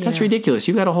 wait, that's ridiculous.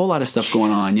 You've got a whole lot of stuff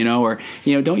going on, or,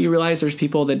 don't you realize there's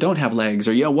people that don't have legs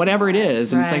or, whatever it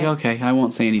is. And it's like, okay, I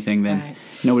won't say anything then. Right.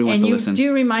 Nobody wants to listen. And you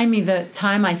do remind me the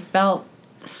time I felt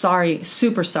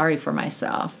super sorry for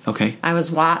myself. Okay.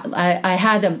 I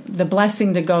had the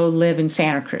blessing to go live in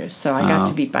Santa Cruz, so I got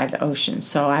to be by the ocean.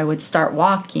 So I would start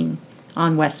walking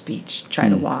on West Beach, try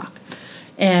to walk.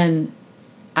 And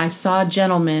I saw a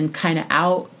gentleman kind of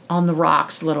out on the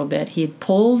rocks a little bit. He had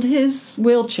pulled his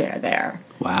wheelchair there.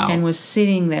 Wow. And was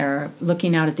sitting there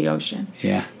looking out at the ocean.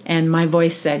 Yeah. And my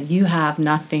voice said, "You have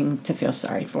nothing to feel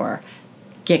sorry for.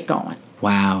 Get going."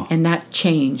 Wow. And that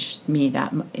changed me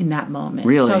in that moment.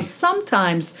 Really? So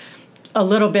sometimes a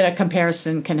little bit of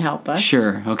comparison can help us.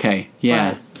 Sure. Okay.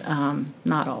 Yeah. But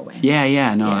not always.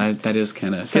 Yeah. No, that is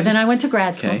kind of... So then I went to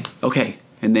grad school. Okay.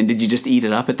 And then did you just eat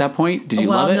it up at that point? Did you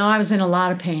love it? Well, no, I was in a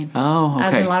lot of pain. Oh, okay. I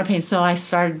was in a lot of pain. So I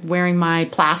started wearing my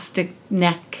plastic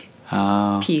neck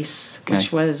piece,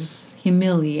 which was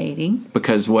humiliating.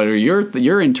 Because what are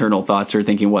your internal thoughts are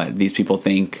thinking what? These people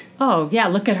think... Oh, yeah,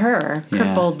 look at her.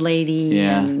 Crippled lady.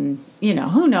 Yeah. And,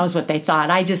 who knows what they thought.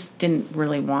 I just didn't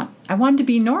really I wanted to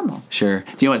be normal. Sure.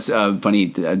 Do you know what's funny?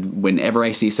 Whenever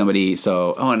I see somebody,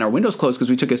 and our window's closed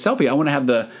because we took a selfie. I want to have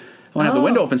the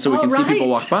window open so we can see people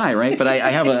walk by, right? But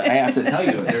I have to tell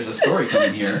you, there's a story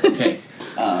coming here. Okay.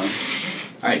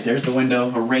 All right, there's the window.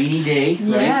 A rainy day,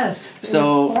 right? Yes. So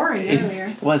it was pouring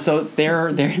earlier. Well, so there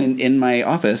in my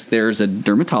office, there's a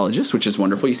dermatologist, which is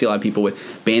wonderful. You see a lot of people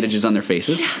with bandages on their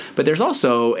faces. Yeah. But there's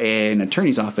also an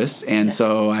attorney's office, and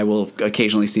so I will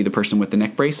occasionally see the person with the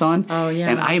neck brace on. Oh, yeah.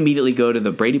 And I immediately go to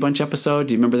the Brady Bunch episode.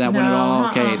 Do you remember that one at all?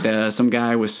 Okay, some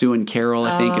guy was suing Carol,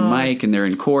 I think, and Mike, and they're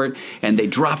in court, and they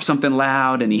drop something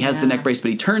loud, and he has the neck brace, but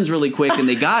he turns really quick, and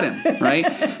they got him, right?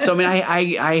 So, I mean,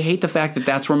 I hate the fact that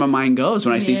that's where my mind goes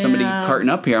when I see somebody carting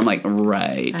up here. I'm like,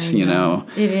 right, you know.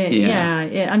 It is, yeah.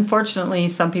 Unfortunately,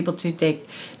 some people do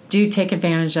take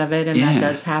advantage of it, and that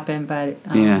does happen. But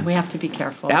we have to be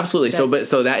careful. Absolutely.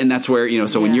 That's where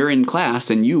when you're in class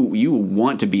and you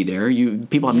want to be there,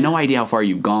 people have no idea how far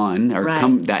you've gone or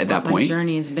come at that point. My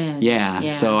journey has been.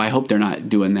 Yeah. So I hope they're not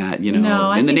doing that.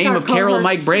 No, in the name of Carol and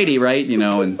Mike Brady, right?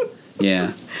 And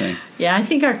yeah. Okay. Yeah, I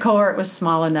think our cohort was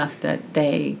small enough that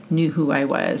they knew who I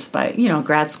was. But,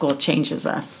 grad school changes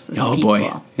us as people.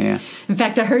 Boy. Yeah. In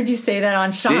fact, I heard you say that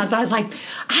on Sean's. I was like,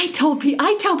 I tell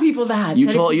people that.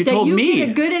 You told me. Get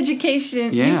a good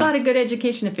education. Yeah. You got a good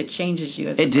education if it changes you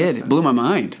as a person. It blew my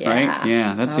mind, right?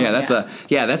 Yeah.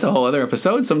 That's a whole other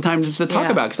episode sometimes just to talk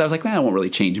about, because I was like, man, it won't really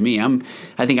change me.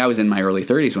 I think I was in my early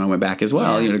 30s when I went back as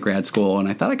well, to grad school, and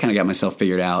I thought I kind of got myself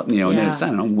figured out, and then it's, I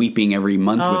don't know, weeping every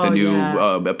month with a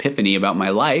new epiphany about my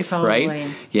life, right?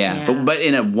 Yeah. But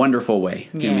in a wonderful way.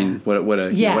 Yeah. I mean, what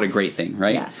a great thing,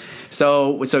 right? Yes.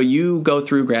 So you go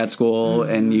through grad school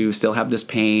and you still have this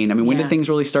pain. I mean, when did things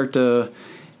really start to?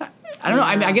 I don't know.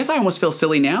 I mean, I guess I almost feel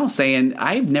silly now saying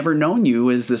I've never known you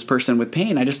as this person with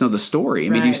pain. I just know the story. I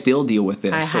mean, do you still deal with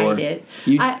this? I hide it.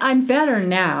 I'm better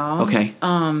now. Okay.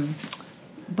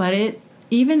 But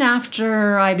even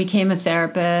after I became a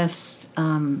therapist,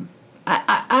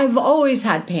 I've always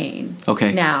had pain.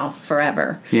 Okay. Now,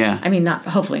 forever. Yeah. I mean,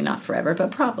 hopefully not forever,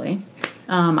 but probably.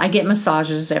 I get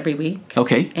massages every week.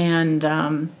 Okay. And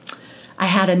I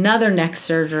had another neck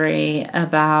surgery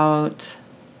about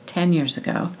 10 years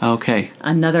ago. Okay.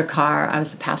 Another car. I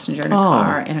was a passenger in a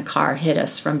car, and a car hit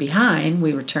us from behind.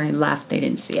 We were turning left. They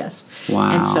didn't see us.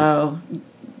 Wow. And so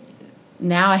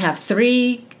now I have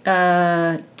 3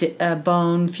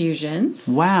 bone fusions.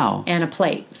 Wow. And a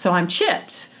plate. So I'm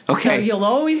chipped. Okay. So you'll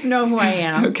always know who I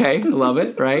am. Okay. Love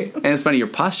it. Right. And it's funny. Your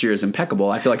posture is impeccable.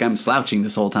 I feel like I'm slouching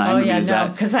this whole time. Oh, yeah.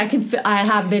 Because I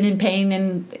have been in pain.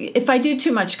 And if I do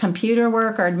too much computer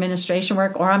work or administration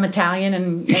work, or I'm Italian,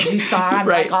 and as you saw, I'm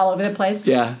right. like all over the place.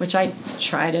 Yeah. Which I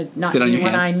try to not do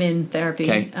when I'm in therapy.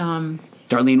 Okay.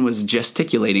 Darlene was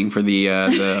gesticulating for the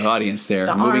audience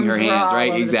there, moving her hands,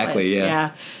 right? Exactly.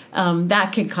 Yeah.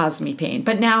 That can cause me pain.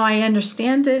 But now I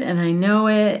understand it, and I know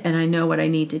it, and I know what I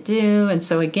need to do. And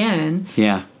so again,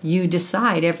 you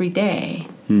decide every day,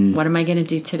 what am I going to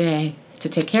do today to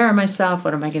take care of myself?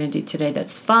 What am I going to do today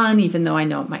that's fun, even though I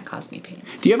know it might cause me pain?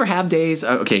 Do you ever have days?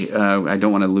 I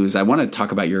don't want to lose. I want to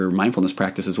talk about your mindfulness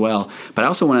practice as well. But I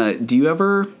also want to, do you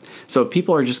ever, so if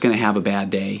people are just going to have a bad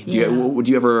day, would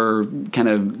you ever kind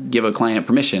of give a client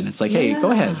permission? It's like, hey, go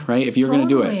ahead, right? If you're going to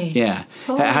do it. Yeah.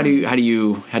 Totally. How do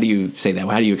you say that?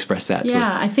 How do you express that?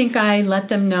 Yeah, I think I let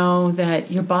them know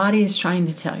that your body is trying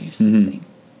to tell you something. Mm-hmm.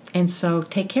 And so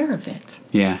take care of it.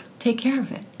 Yeah. Take care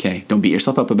of it. Okay. Don't beat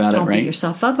yourself up about it, right? Don't beat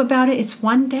yourself up about it. It's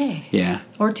one day. Yeah.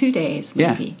 Or 2 days,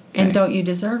 maybe. Yeah. Okay. And don't you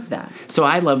deserve that? So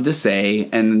I love to say,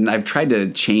 and I've tried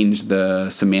to change the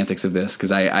semantics of this,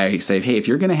 because I say, hey, if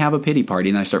you're going to have a pity party,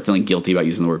 and then I start feeling guilty about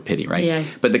using the word pity, right? Yeah.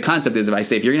 But the concept is, if I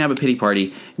say, if you're going to have a pity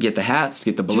party, get the hats,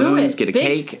 get the balloons, get a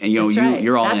cake, and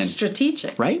you're all in. That's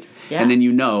strategic. Right? Yeah. And then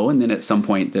and then at some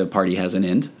point the party has an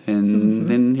end, and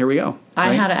then here we go. I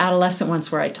right? had an adolescent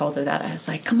once where I told her that. I was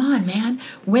like, come on, man.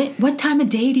 What time of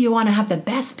day do you want to have the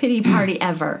best pity party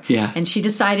ever? Yeah. And she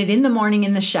decided in the morning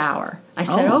in the shower. I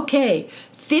said, okay,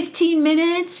 15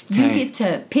 minutes, you get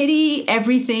to pity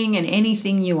everything and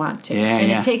anything you want to. Yeah,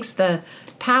 and it takes the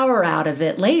power out of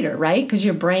it later, right? Because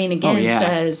your brain, again,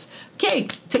 says, okay,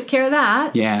 took care of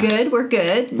that. Yeah. Good, we're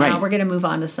good. Now right. we're going to move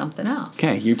on to something else.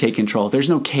 Okay, you take control. There's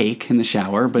no cake in the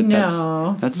shower, but that's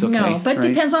okay. No, but right?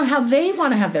 depends on how they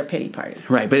want to have their pity party.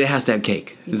 Right, but it has to have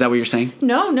cake. Is that what you're saying?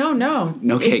 No.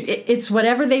 No cake. It's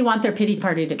whatever they want their pity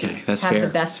party to be. Okay, that's have fair.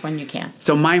 the best one you can.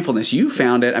 So mindfulness, you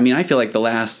found it. I mean, I feel like the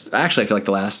last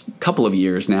couple of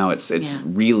years now, it's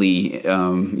really,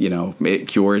 it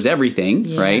cures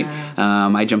everything, right?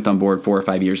 I jumped on board 4 or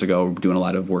 5 years ago doing a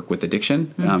lot of work with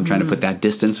addiction, trying to put that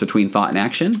distance between thought and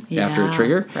action after a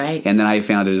trigger. Right. And then I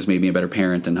found it has made me a better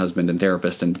parent and husband and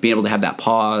therapist, and being able to have that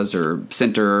pause or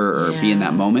center or be in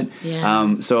that moment.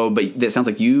 Yeah. But it sounds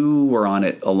like you were on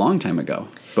it a long time ago,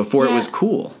 before it was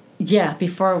cool. Yeah,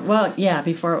 before it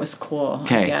was cool.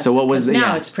 Okay, I guess. so what was it?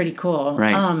 Now it's pretty cool.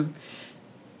 Right.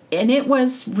 it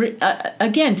was,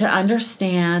 again, to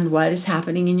understand what is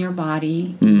happening in your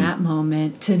body in that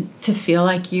moment, to feel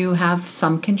like you have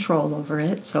some control over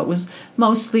it. So it was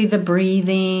mostly the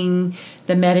breathing,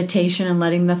 the meditation, and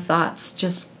letting the thoughts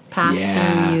just pass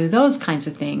through you, those kinds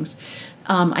of things.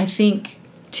 I think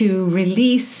to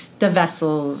release the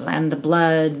vessels and the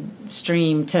blood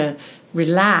stream to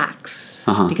relax,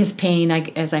 because pain,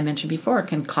 as I mentioned before,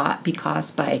 can be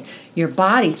caused by your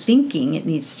body thinking it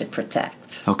needs to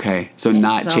protect. Okay, so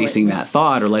not chasing that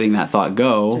thought or letting that thought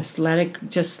go. Just let it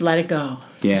go.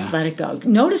 Yeah. Just let it go.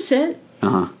 Notice it.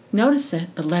 Notice it,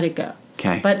 but let it go.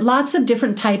 Okay. But lots of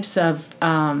different types of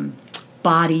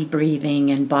body breathing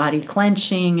and body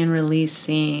clenching and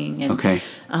releasing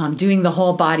and doing the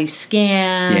whole body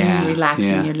scan,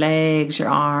 relaxing your legs, your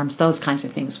arms, those kinds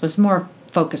of things was more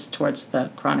focused towards the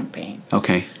chronic pain.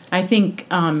 Okay. I think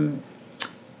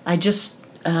I just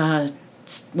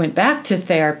went back to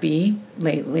therapy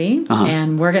lately,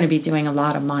 and we're going to be doing a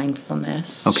lot of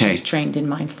mindfulness. Okay. She's trained in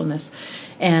mindfulness.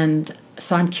 And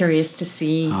so I'm curious to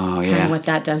see kind of what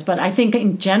that does. But I think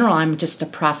in general, I'm just a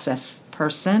process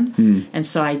person. And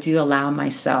so I do allow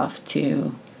myself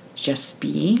to just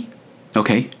be.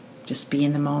 Okay. Just be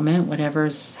in the moment,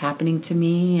 whatever's happening to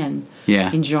me, and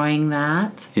enjoying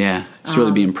that. Yeah, it's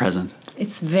really being present.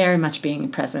 It's very much being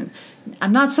present.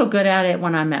 I'm not so good at it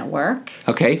when I'm at work.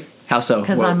 Okay, how so?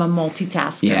 Because I'm a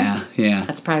multitasker. Yeah.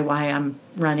 That's probably why I'm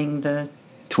running the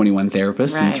 21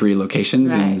 therapists in 3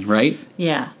 locations, and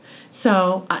Yeah.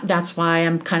 So that's why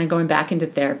I'm kind of going back into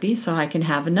therapy, so I can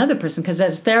have another person. Because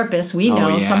as therapists, we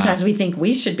know sometimes we think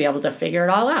we should be able to figure it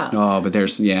all out. Oh, but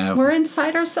we're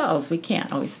inside ourselves. We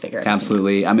can't always figure it out.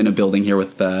 Absolutely. I'm in a building here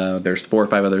with there's 4 or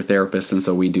 5 other therapists, and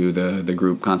so we do the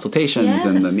group consultations,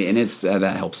 and it's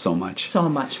that helps so much. So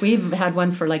much. We've had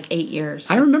one for like 8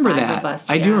 years. I remember that.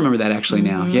 I do remember that actually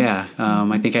now. Yeah.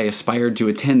 I think I aspired to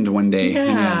attend one day.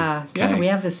 Yeah. Yeah. We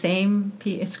have the same.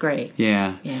 It's great.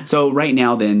 Yeah. So right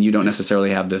now, then you don't necessarily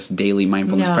have this daily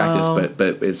mindfulness practice,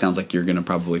 but it sounds like you're going to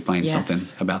probably find something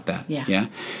about that. Yeah.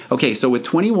 Okay, so with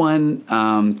 21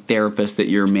 therapists that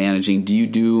you're managing, do you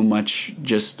do much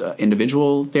just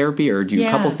individual therapy, or do you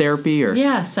couples therapy? Or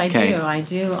yes, I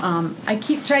do. I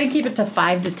try to keep it to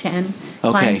 5 to 10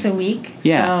 clients a week.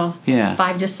 So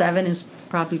 5 to 7 is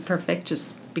probably perfect,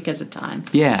 just because of time.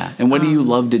 Yeah. And what do you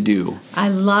love to do? I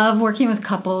love working with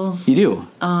couples. You do?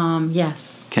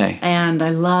 Yes. Okay. And I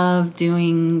love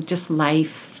doing just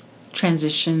life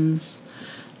transitions.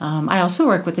 I also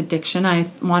work with addiction.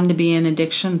 I wanted to be an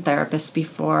addiction therapist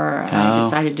before I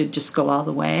decided to just go all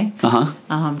the way.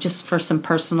 Just for some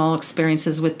personal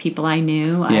experiences with people I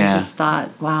knew. I just thought,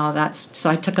 wow, so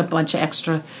I took a bunch of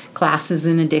extra classes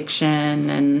in addiction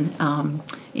and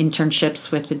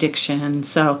internships with addiction.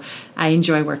 So I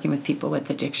enjoy working with people with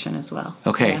addiction as well.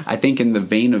 Okay. I think in the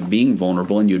vein of being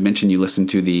vulnerable, and you had mentioned you listened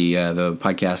to the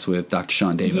podcast with Dr.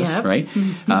 Sean Davis, right?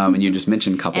 And you just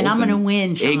mentioned couples. And I'm going to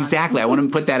win, Sean. Exactly. I want to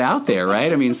put that out there,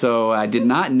 right? I mean, so I did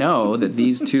not know that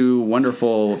these 2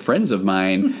 wonderful friends of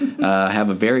mine have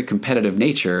a very competitive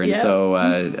nature. And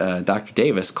so Dr.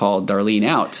 Davis called Darlene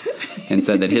out and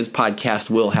said that his podcast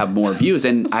will have more views.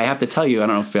 And I have to tell you, I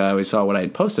don't know if we saw what I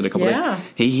had posted a couple days.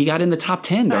 He got in the top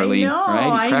 10, Darlene.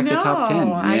 Right? He cracked the top 10.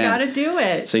 Yeah. I got to do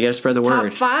it. So you got to spread the word.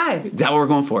 Top 5. Is that what we're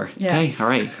going for? Yes. Okay, all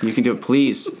right. You can do it.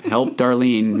 Please help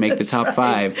Darlene make the top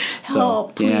 5.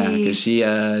 Help, please.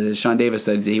 Yeah, because Sean Davis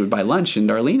said he would buy lunch, and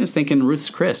Darlene is thinking Ruth's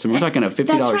Chris, and we're talking a $50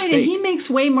 That's right. steak. And he makes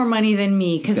way more money than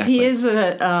me because he is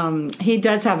he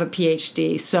does have a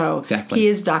PhD. So he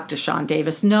is Dr. Sean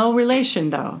Davis. No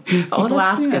relation, though. People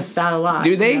ask us that a lot.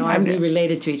 Do they? Are we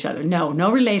related to each other?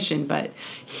 No relation, but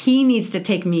he needs to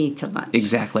take me to lunch.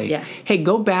 Exactly. Yeah. Hey,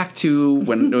 go back to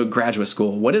when graduate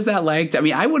school. What is that like? I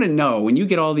mean, I wouldn't know. When you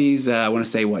get all these, I want to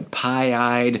say,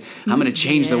 pie-eyed, I'm going to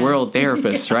change the world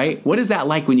therapists, right? What is that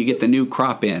like when you get the new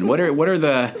crop in? What are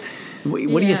the,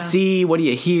 what do you see? What do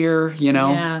you hear? You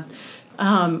know? Yeah.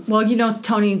 Well,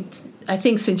 Tony, I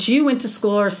think since you went to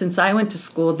school or since I went to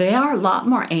school, they are a lot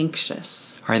more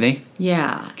anxious. Are they?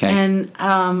 Yeah. Okay. And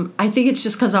I think it's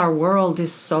just because our world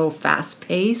is so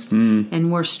fast-paced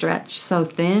and we're stretched so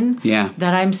thin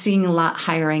that I'm seeing a lot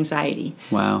higher anxiety.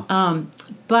 Wow.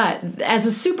 But as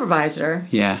a supervisor,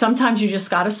 sometimes you just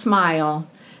got to smile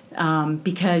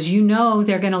because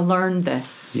they're going to learn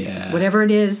this. Yeah. Whatever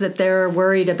it is that they're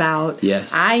worried about,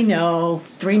 I know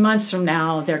 3 months from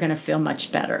now they're going to feel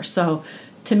much better. So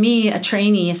to me, a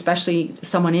trainee, especially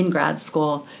someone in grad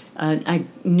school, a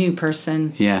new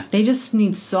person, they just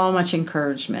need so much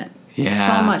encouragement.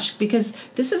 so much, because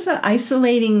this is an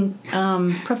isolating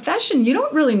profession. You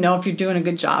don't really know if you're doing a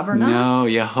good job or not. No,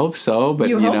 you hope so, but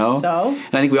you hope know. So.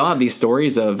 And I think we all have these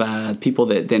stories of people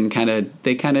that then kind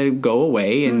of go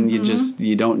away, and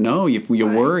you don't know. You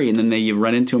worry, and then you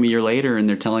run into them a year later, and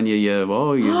they're telling you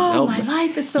helped. My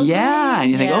life is so great.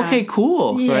 And you think, okay,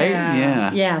 cool, right?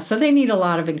 Yeah. So they need a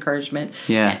lot of encouragement,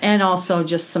 and also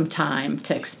just some time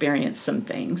to experience some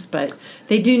things. But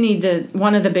they do need to.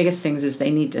 One of the biggest things is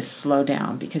they need to slow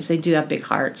down, because they do have big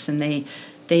hearts, and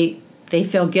they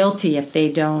feel guilty if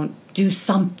they don't do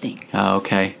something. Oh,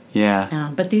 okay.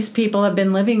 Yeah. But these people have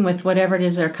been living with whatever it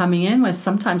is they're coming in with,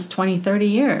 sometimes 20, 30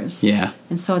 years. Yeah.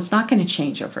 And so it's not going to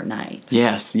change overnight.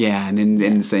 Yes, yeah. And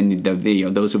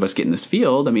those of us get in this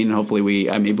field, I mean, hopefully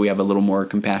maybe we have a little more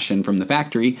compassion from the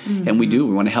factory, and we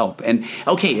want to help. And,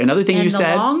 okay, another thing you said.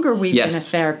 And the longer we've been a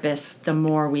therapist, the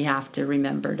more we have to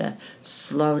remember to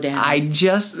slow down. I got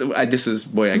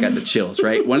the chills,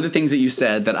 right? One of the things that you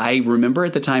said that I remember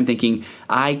at the time thinking,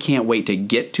 I can't wait to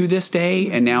get to this day,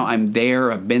 and now I'm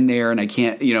there, I've been there, and I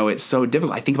can't, it's so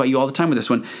difficult. I think about you all the time with this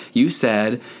one. You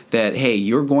said that, hey,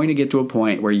 you're going to get to a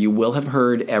point where you will have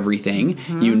heard everything.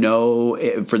 You know,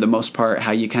 for the most part,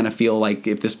 how you kind of feel like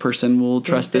if this person will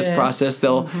trust this process,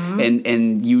 they'll,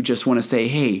 and you just want to say,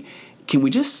 hey, can you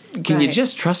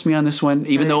just trust me on this one,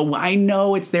 even though I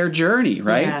know it's their journey,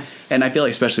 right? Yes. And I feel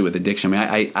like, especially with addiction,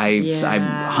 I mean, I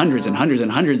hundreds and hundreds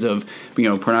and hundreds of,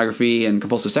 pornography and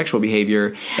compulsive sexual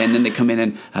behavior, and then they come in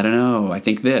and, I don't know, I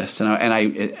think this, and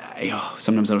I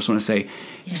sometimes I just want to say,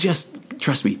 just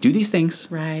trust me, do these things.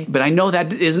 Right. But I know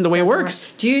that isn't the way it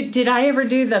works. Did I ever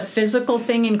do the physical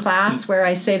thing in class where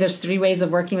I say there's 3 ways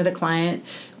of working with a client,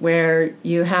 where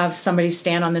you have somebody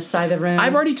stand on this side of the room?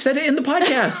 I've already said it in the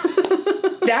podcast.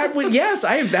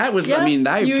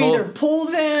 You either pull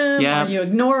them, or you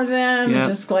ignore them, and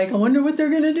just like, I wonder what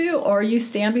they're going to do, or you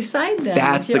stand beside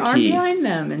them with your arm behind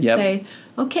them and say,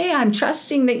 okay, I'm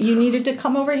trusting that you needed to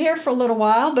come over here for a little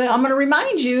while, but I'm going to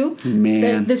remind you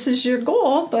that this is your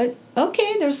goal, but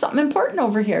okay, there's something important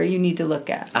over here you need to look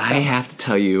at. So. I have to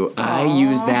tell you, I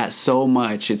use that so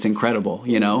much. It's incredible,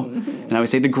 And I would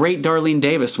say the great Darlene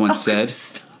Davis once said...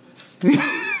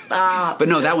 Stop. But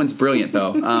no, that one's brilliant,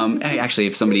 though. Actually,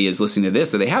 if somebody is listening to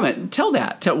this that they haven't, tell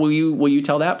that. Will you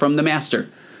tell that from the master?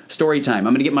 Story time.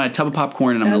 I'm going to get my tub of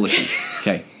popcorn and I'm going to listen.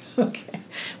 Okay. Okay.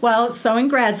 Well, so in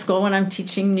grad school, when I'm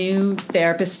teaching new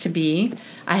therapists to be,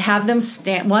 I have them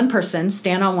one person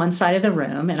stand on one side of the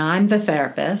room, and I'm the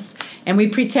therapist, and we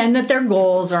pretend that their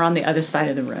goals are on the other side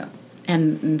of the room,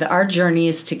 and our journey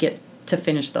is to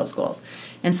finish those goals.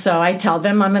 And so I tell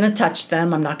them I'm going to touch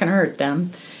them, I'm not going to hurt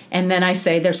them. And then I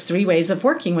say there's 3 ways of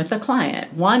working with a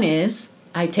client. One is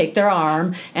I take their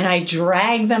arm and I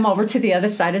drag them over to the other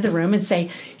side of the room and say,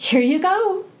 here you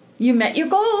go. You met your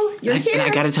goal. You're here. And I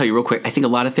got to tell you real quick, I think a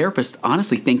lot of therapists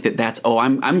honestly think that that's,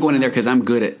 I'm going in there because I'm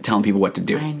good at telling people what to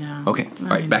do. I know. Okay. All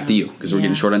right. Back to you, because we're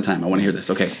getting short on time. I want to hear this.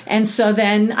 Okay. And so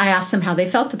then I asked them how they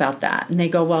felt about that. And they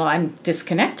go, well, I'm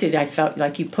disconnected. I felt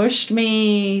like you pushed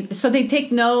me. So they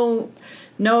take no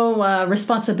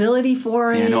responsibility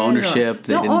for it. No ownership.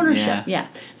 No ownership, yeah.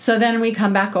 So then we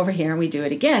come back over here and we do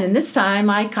it again. And this time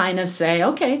I kind of say,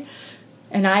 okay.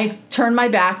 And I turn my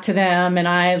back to them and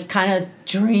I kind of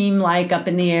dream like up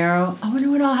in the air. I wonder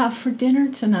what I'll have for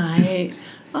dinner tonight.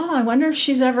 I wonder if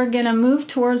she's ever going to move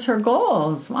towards her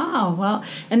goals. Wow. Well,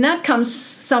 and that comes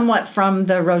somewhat from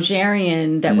the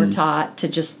Rogerian that we're taught to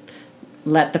just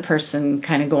let the person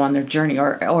kind of go on their journey,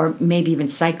 or maybe even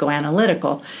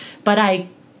psychoanalytical. But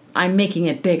I'm making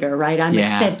it bigger, right? I'm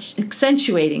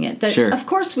accentuating it. That, sure. Of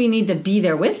course, we need to be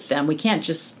there with them. We can't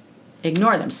just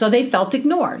ignore them. So they felt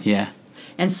ignored. Yeah.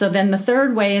 And so then the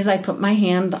third way is I put my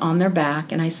hand on their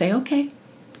back and I say, okay,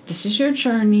 this is your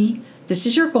journey. This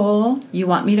is your goal. You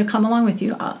want me to come along with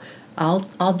you?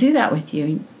 I'll do that with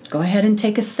you. Go ahead and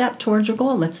take a step towards your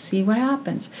goal. Let's see what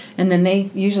happens. And then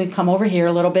they usually come over here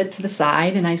a little bit to the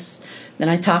side, and then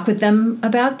I talk with them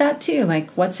about that too. Like,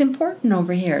 what's important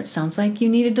over here? It sounds like you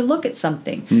needed to look at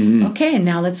something. Mm-hmm. Okay, and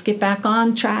now let's get back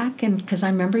on track. And because I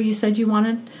remember you said you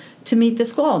wanted to meet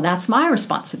this goal. That's my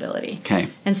responsibility. Okay.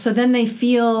 And so then they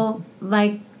feel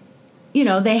like,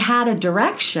 they had a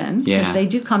direction, because they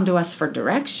do come to us for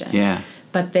direction. Yeah.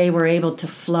 But they were able to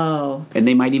flow. And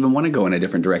they might even want to go in a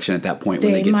different direction at that point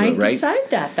when they get to it, right? They might decide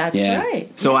that. That's right.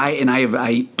 So I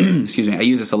excuse me, I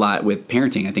use this a lot with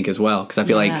parenting, I think, as well. Because I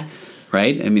feel like,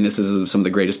 right? I mean, this is some of the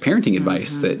greatest parenting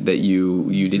advice that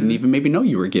you didn't even maybe know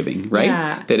you were giving, right?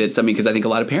 Yeah. That it's, because I think a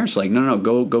lot of parents are like, no,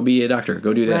 go be a doctor.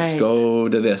 Go do this. Right. Go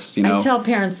to this, I tell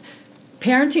parents,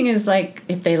 parenting is like,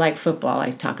 if they like football, I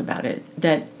talk about it,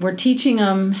 that we're teaching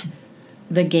them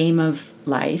the game of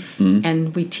life,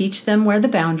 and we teach them where the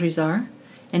boundaries are.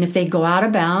 And if they go out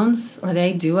of bounds or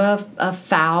they do a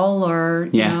foul or,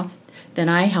 you know, then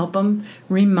I help them,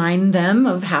 remind them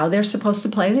of how they're supposed to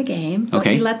play the game. But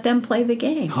we let them play the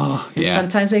game. And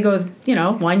sometimes they go,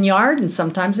 1 yard, and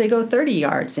sometimes they go 30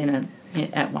 yards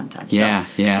at one time. So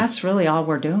that's really all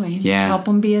we're doing. Help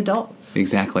them be adults.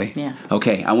 Exactly.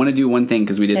 Okay, I want to do one thing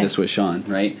because we did this with Sean,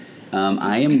 right?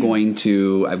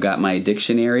 I've got my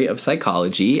dictionary of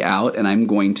psychology out, and I'm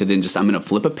going to I'm going to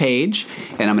flip a page,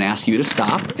 and I'm going to ask you to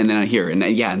stop, and then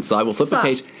and so I will flip a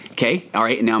page. Okay, all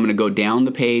right, and now I'm going to go down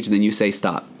the page, and then you say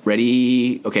stop.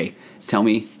 Ready? Okay, tell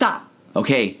me. Stop.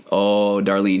 Okay. Oh,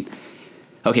 Darlene.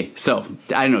 Okay, so,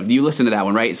 I don't know, you listen to that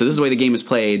one, right? So this is the way the game is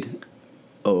played.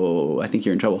 Oh, I think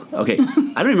you're in trouble. Okay. I don't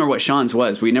even remember what Sean's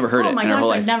was. We never heard it in our whole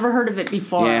life. I've never heard of it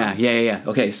before. Yeah.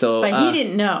 Okay, so... But he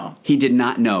didn't know. He did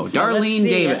not know. So Darlene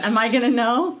Davis. Am I going to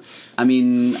know? I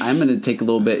mean, I'm going to take a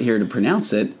little bit here to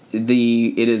pronounce it.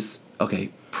 It is... Okay.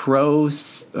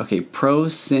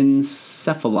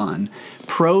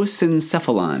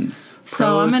 Prosencephalon.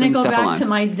 So I'm going to go back to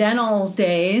my dental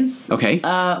days. Okay.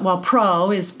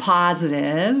 Pro is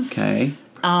positive. Okay.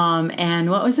 And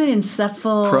what was it?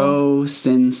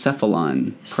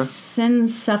 Prosencephalon.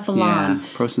 Syncephalon. Yeah,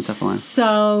 prosencephalon.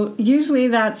 So usually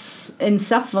that's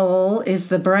encephal is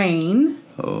the brain.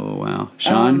 Oh, wow.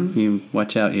 Sean, you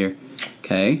watch out here.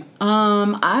 Okay.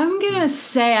 I'm going to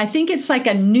say, I think it's like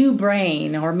a new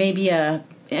brain or maybe a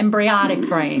embryonic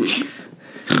brain.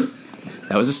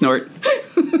 That was a snort.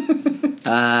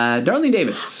 Darlene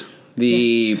Davis.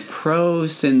 The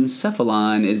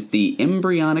prosencephalon is the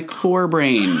embryonic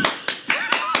forebrain.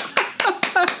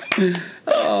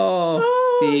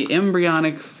 The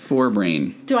embryonic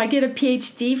forebrain. Do I get a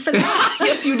PhD for that?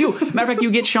 Yes, you do. Matter of fact,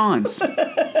 you get Sean's.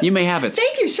 You may have it.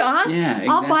 Thank you, Sean. Yeah, exactly.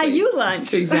 I'll buy you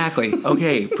lunch. Exactly.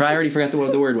 Okay. I already forgot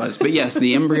what the word was. But yes,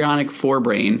 the embryonic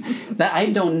forebrain. That I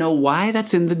don't know why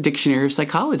that's in the dictionary of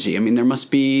psychology. I mean, there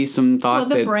must be some thought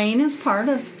that... Well, the brain is part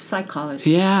of psychology.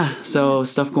 Yeah. So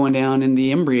stuff going down in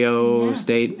the embryo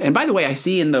state. And by the way, I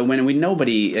see in the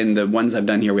ones I've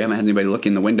done here, we haven't had anybody look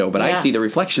in the window, but I see the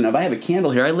reflection of, I have a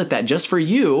candle here. I lit that just for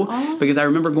you because I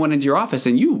remember going into your office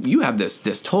and you have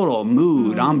this total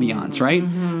mood ambiance, right?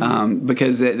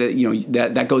 Because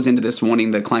that goes into this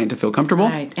wanting the client to feel comfortable.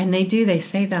 Right. And they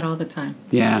say that all the time.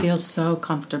 Yeah. It feels so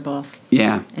comfortable.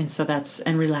 Yeah. And so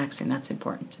and relaxing, that's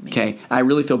important to me. Okay. I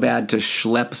really feel bad to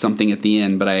schlep something at the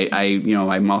end, but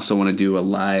I also want to do a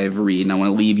live read, and I want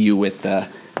to leave you with the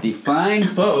fine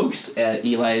folks at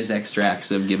Eli's Extracts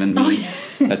have given me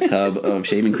a tub of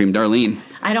shaving cream. Darlene.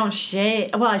 I don't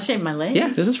shave. Well, I shave my legs. Yeah,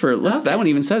 this is for, look, that one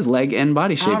even says leg and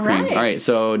body shave cream. All right,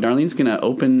 so Darlene's going to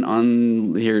open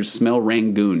on here, smell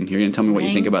Rangoon. You're going to tell me what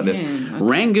you think about this. Okay.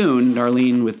 Rangoon,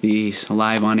 Darlene, with the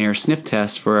live on-air sniff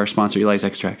test for our sponsor, Eli's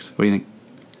Extracts. What do you think?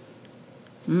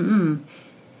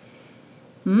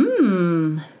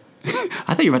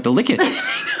 I thought you were about to lick it.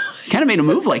 Kind of made a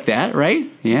move like that, right?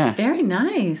 Yeah. It's very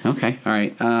nice. Okay, all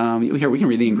right. Here, we can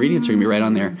read the ingredients. Are gonna be right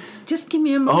on there. Just give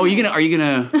me a moment. Oh, you can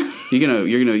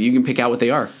pick out what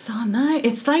they are. So nice.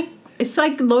 It's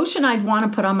like lotion I'd want to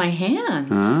put on my hands.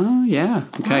 Oh, yeah.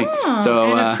 Okay. So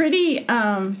and a pretty.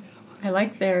 I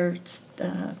like their.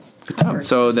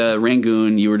 So the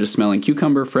Rangoon, you were just smelling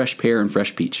cucumber, fresh pear, and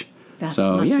fresh peach.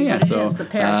 So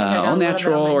all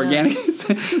natural organic,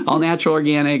 all natural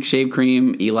organic shave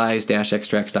cream.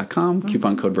 Eli's-extracts.com.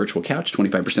 Coupon code virtual couch,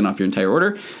 25% off your entire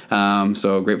order.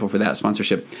 So grateful for that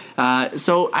sponsorship.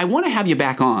 So I want to have you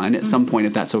back on at some point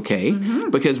if that's okay,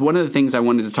 because one of the things I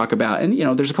wanted to talk about, and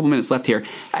there's a couple minutes left here.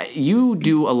 You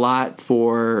do a lot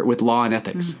with law and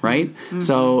ethics, right?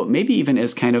 So maybe even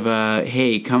as kind of a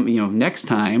hey, come next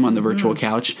time on the virtual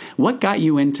couch. What got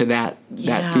you into that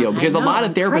field? Because a lot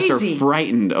of therapists are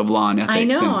frightened of law and ethics. I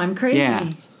know, I'm crazy. Yeah.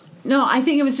 No, I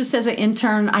think it was just as an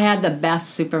intern, I had the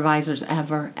best supervisors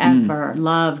ever.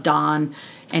 Loved Don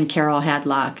and Carol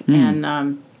Hadlock.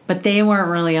 And but they weren't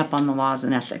really up on the laws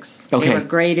and ethics. Okay. They were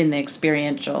great in the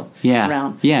experiential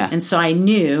realm. Yeah. And so I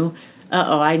knew,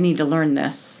 I need to learn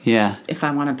this if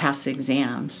I want to pass the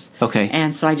exams. Okay.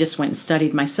 And so I just went and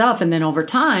studied myself. And then over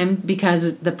time,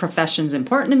 because the profession's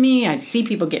important to me, I'd see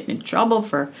people getting in trouble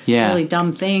for really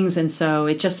dumb things. And so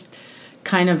it just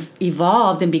kind of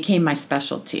evolved and became my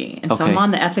specialty. And so I'm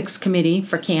on the ethics committee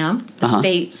for CAMP, the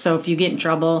state. So if you get in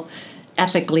trouble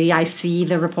ethically, I see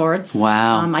the reports.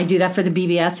 Wow. I do that for the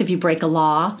BBS if you break a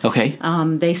law. Okay.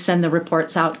 They send the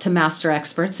reports out to master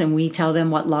experts, and we tell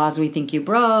them what laws we think you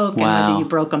broke and whether you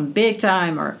broke them big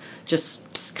time or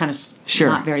just kind of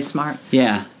not very smart.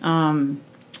 Yeah.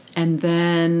 And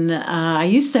then I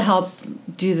used to help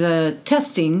do the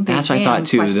testing. That's what I thought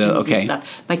too. Okay. And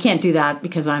stuff. But I can't do that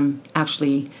because I'm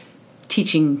actually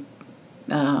teaching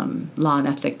law and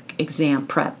ethic exam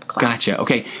prep classes. Gotcha.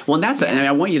 Okay. Well, and that's and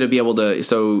I want you to be able to.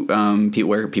 So,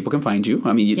 where people can find you.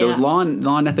 I mean, those law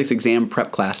and ethics exam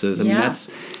prep classes. I mean,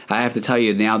 that's. I have to tell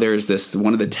you now. There's this.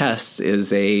 One of the tests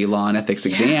is a law and ethics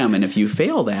exam, and if you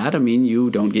fail that, I mean, you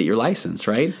don't get your license,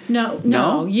 right?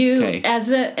 No. You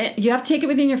you have to take it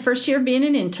within your first year of being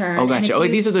an intern. Oh, gotcha. Oh,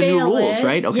 these are the new rules,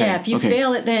 right? Okay. Yeah. If you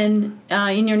fail it, then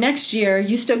in your next year,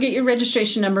 you still get your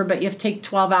registration number, but you have to take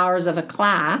 12 hours of a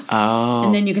class. Oh.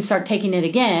 And then you can start taking it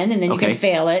again, and then you can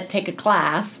fail it, take a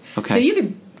class. Okay. So you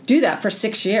could do that for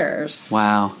 6 years.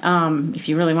 Wow. If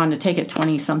you really wanted to take it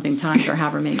 20-something times or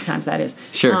however many times that is.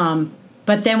 Sure.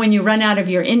 But then when you run out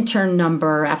of your intern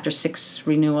number after 6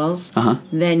 renewals,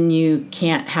 then you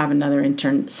can't have another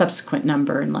subsequent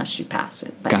number unless you pass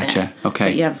it. Gotcha. Then. Okay.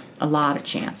 But you have a lot of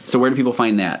chances. So where do people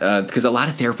find that? Because a lot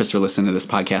of therapists are listening to this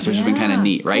podcast, which has been kind of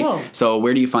neat, right? Cool. So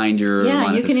where do you find your...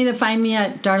 you can either find me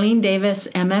at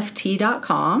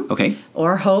DarleneDavisMFT.com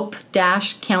or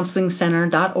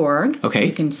hope-counselingcenter.org. Okay.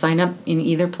 You can sign up in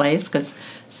either place because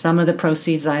some of the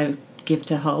proceeds I give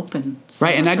to Hope. And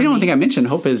I don't think I mentioned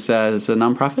Hope is a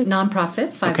nonprofit?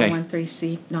 Nonprofit,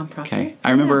 501(c) nonprofit. Okay.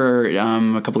 I remember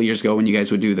a couple of years ago when you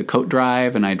guys would do the coat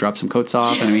drive and I dropped some coats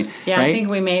off. And I mean, right? I think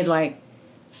we made like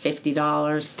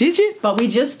 $50. Did you? But we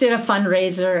just did a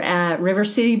fundraiser at River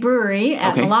City Brewery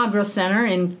at Milagro Center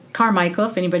in Carmichael.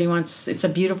 If anybody wants, it's a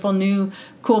beautiful new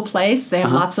cool place. They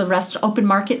have lots of open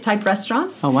market type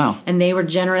restaurants. Oh, wow. And they were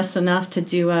generous enough to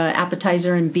do an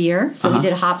appetizer and beer. So we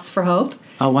did Hops for Hope.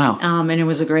 Oh, wow. And it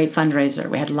was a great fundraiser.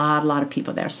 We had a lot of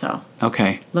people there. So look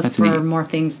That's for neat. More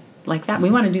things like that.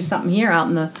 We want to do something here out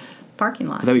in the parking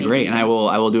lot. That'd be great. And I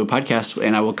will do a podcast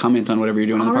and I will comment on whatever you're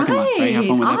doing in the parking lot. Right? How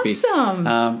fun would that be? Awesome.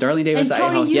 Darlene Davis. And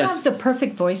Tony, you have the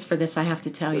perfect voice for this, I have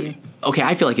to tell you. Okay,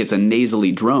 I feel like it's a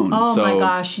nasally drone. Oh my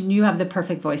gosh, you have the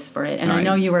perfect voice for it. And I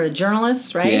know you were a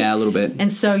journalist, right? Yeah, a little bit.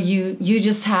 And so you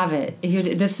just have it.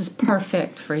 This is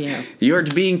perfect for you. You're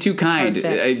being too kind.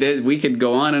 We could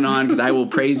go on and on because I will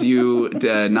praise you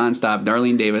nonstop.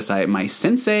 Darlene Davis, my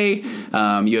sensei.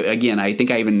 I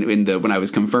think I even when I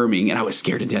was confirming, and I was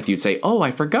scared to death, you'd say, "Oh, I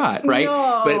forgot," right?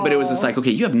 No. But it was just like, okay,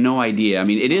 you have no idea. I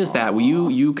mean, it is that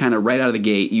you kind of right out of the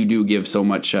gate, you do give so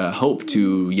much hope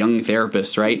to young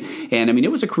therapists, right? And I mean,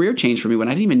 it was a career change for me when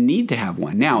I didn't even need to have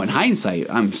one. Now, in hindsight,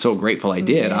 I'm so grateful I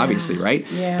did, obviously, right?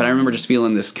 Yeah. But I remember just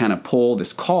feeling this kind of pull,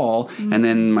 this call, and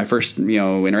then my first,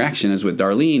 interaction is with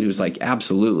Darlene, who's like,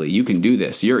 absolutely, you can do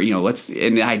this. Let's,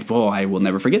 and I will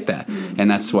never forget that. And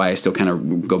that's why I still kind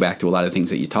of go back to a lot of the things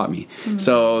that you taught me.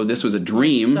 So this was a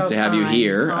dream to have you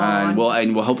here. And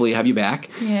we'll hopefully have you back.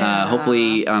 Yeah.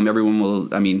 Hopefully everyone will,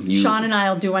 Sean and I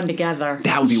will do one together.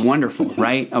 That would be wonderful,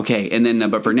 right? Okay. And then,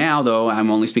 but for now, though, I'm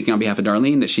only speaking on behalf of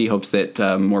Darlene that she hopes that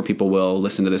more people will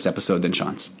listen to this episode than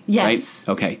Sean's. Yes.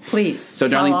 Right? Okay. Please. So,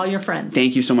 tell Darlene, all your friends.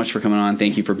 Thank you so much for coming on.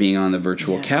 Thank you for being on the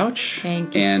virtual couch.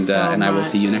 Thank you and, so much. And I will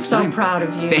see you next time. So proud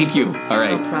of you. Thank you. All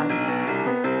right. So proud of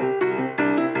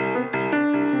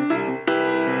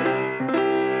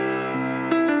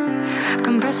you.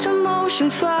 Compressed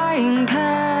emotions flying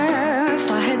past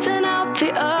our heads and out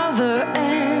the other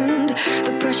end.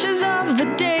 The pressures of the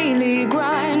daily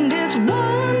grind, it's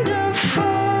wonderful.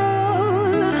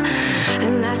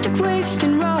 Elastic waste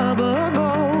and rubber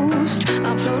ghost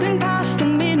are floating past the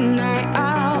midnight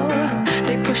hour.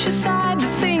 They push aside the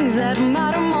things that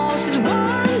matter most. It's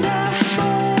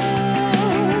wonderful.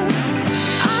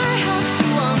 I have to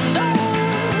wonder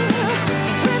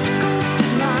which ghost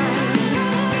is mine.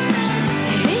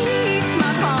 He eats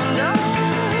my ponder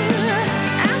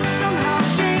and somehow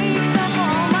takes up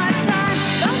all my time.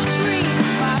 The screen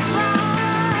my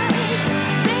flies,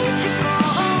 they tickle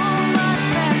all my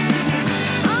fancies.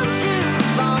 I'm too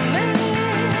vomit.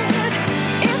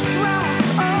 It drowns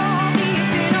all deep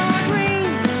in our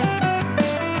dreams.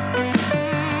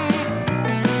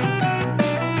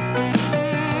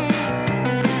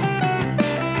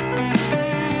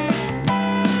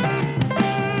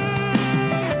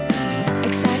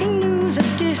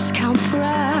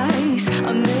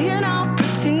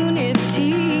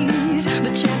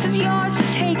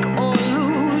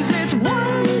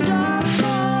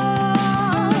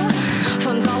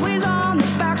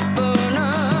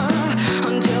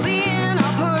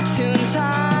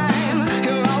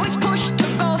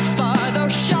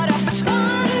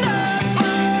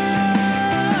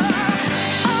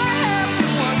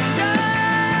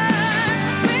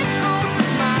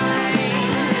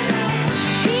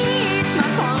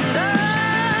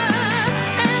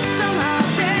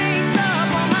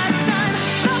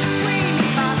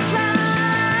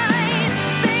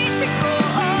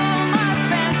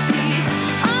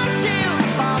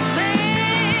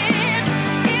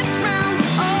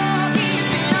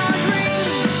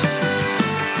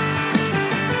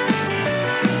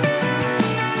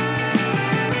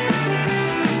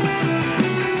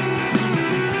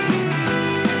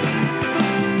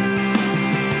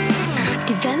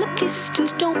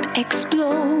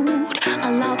 explode.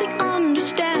 Allow the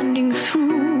understanding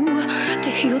through to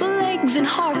heal the legs and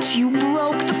hearts you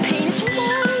broke. The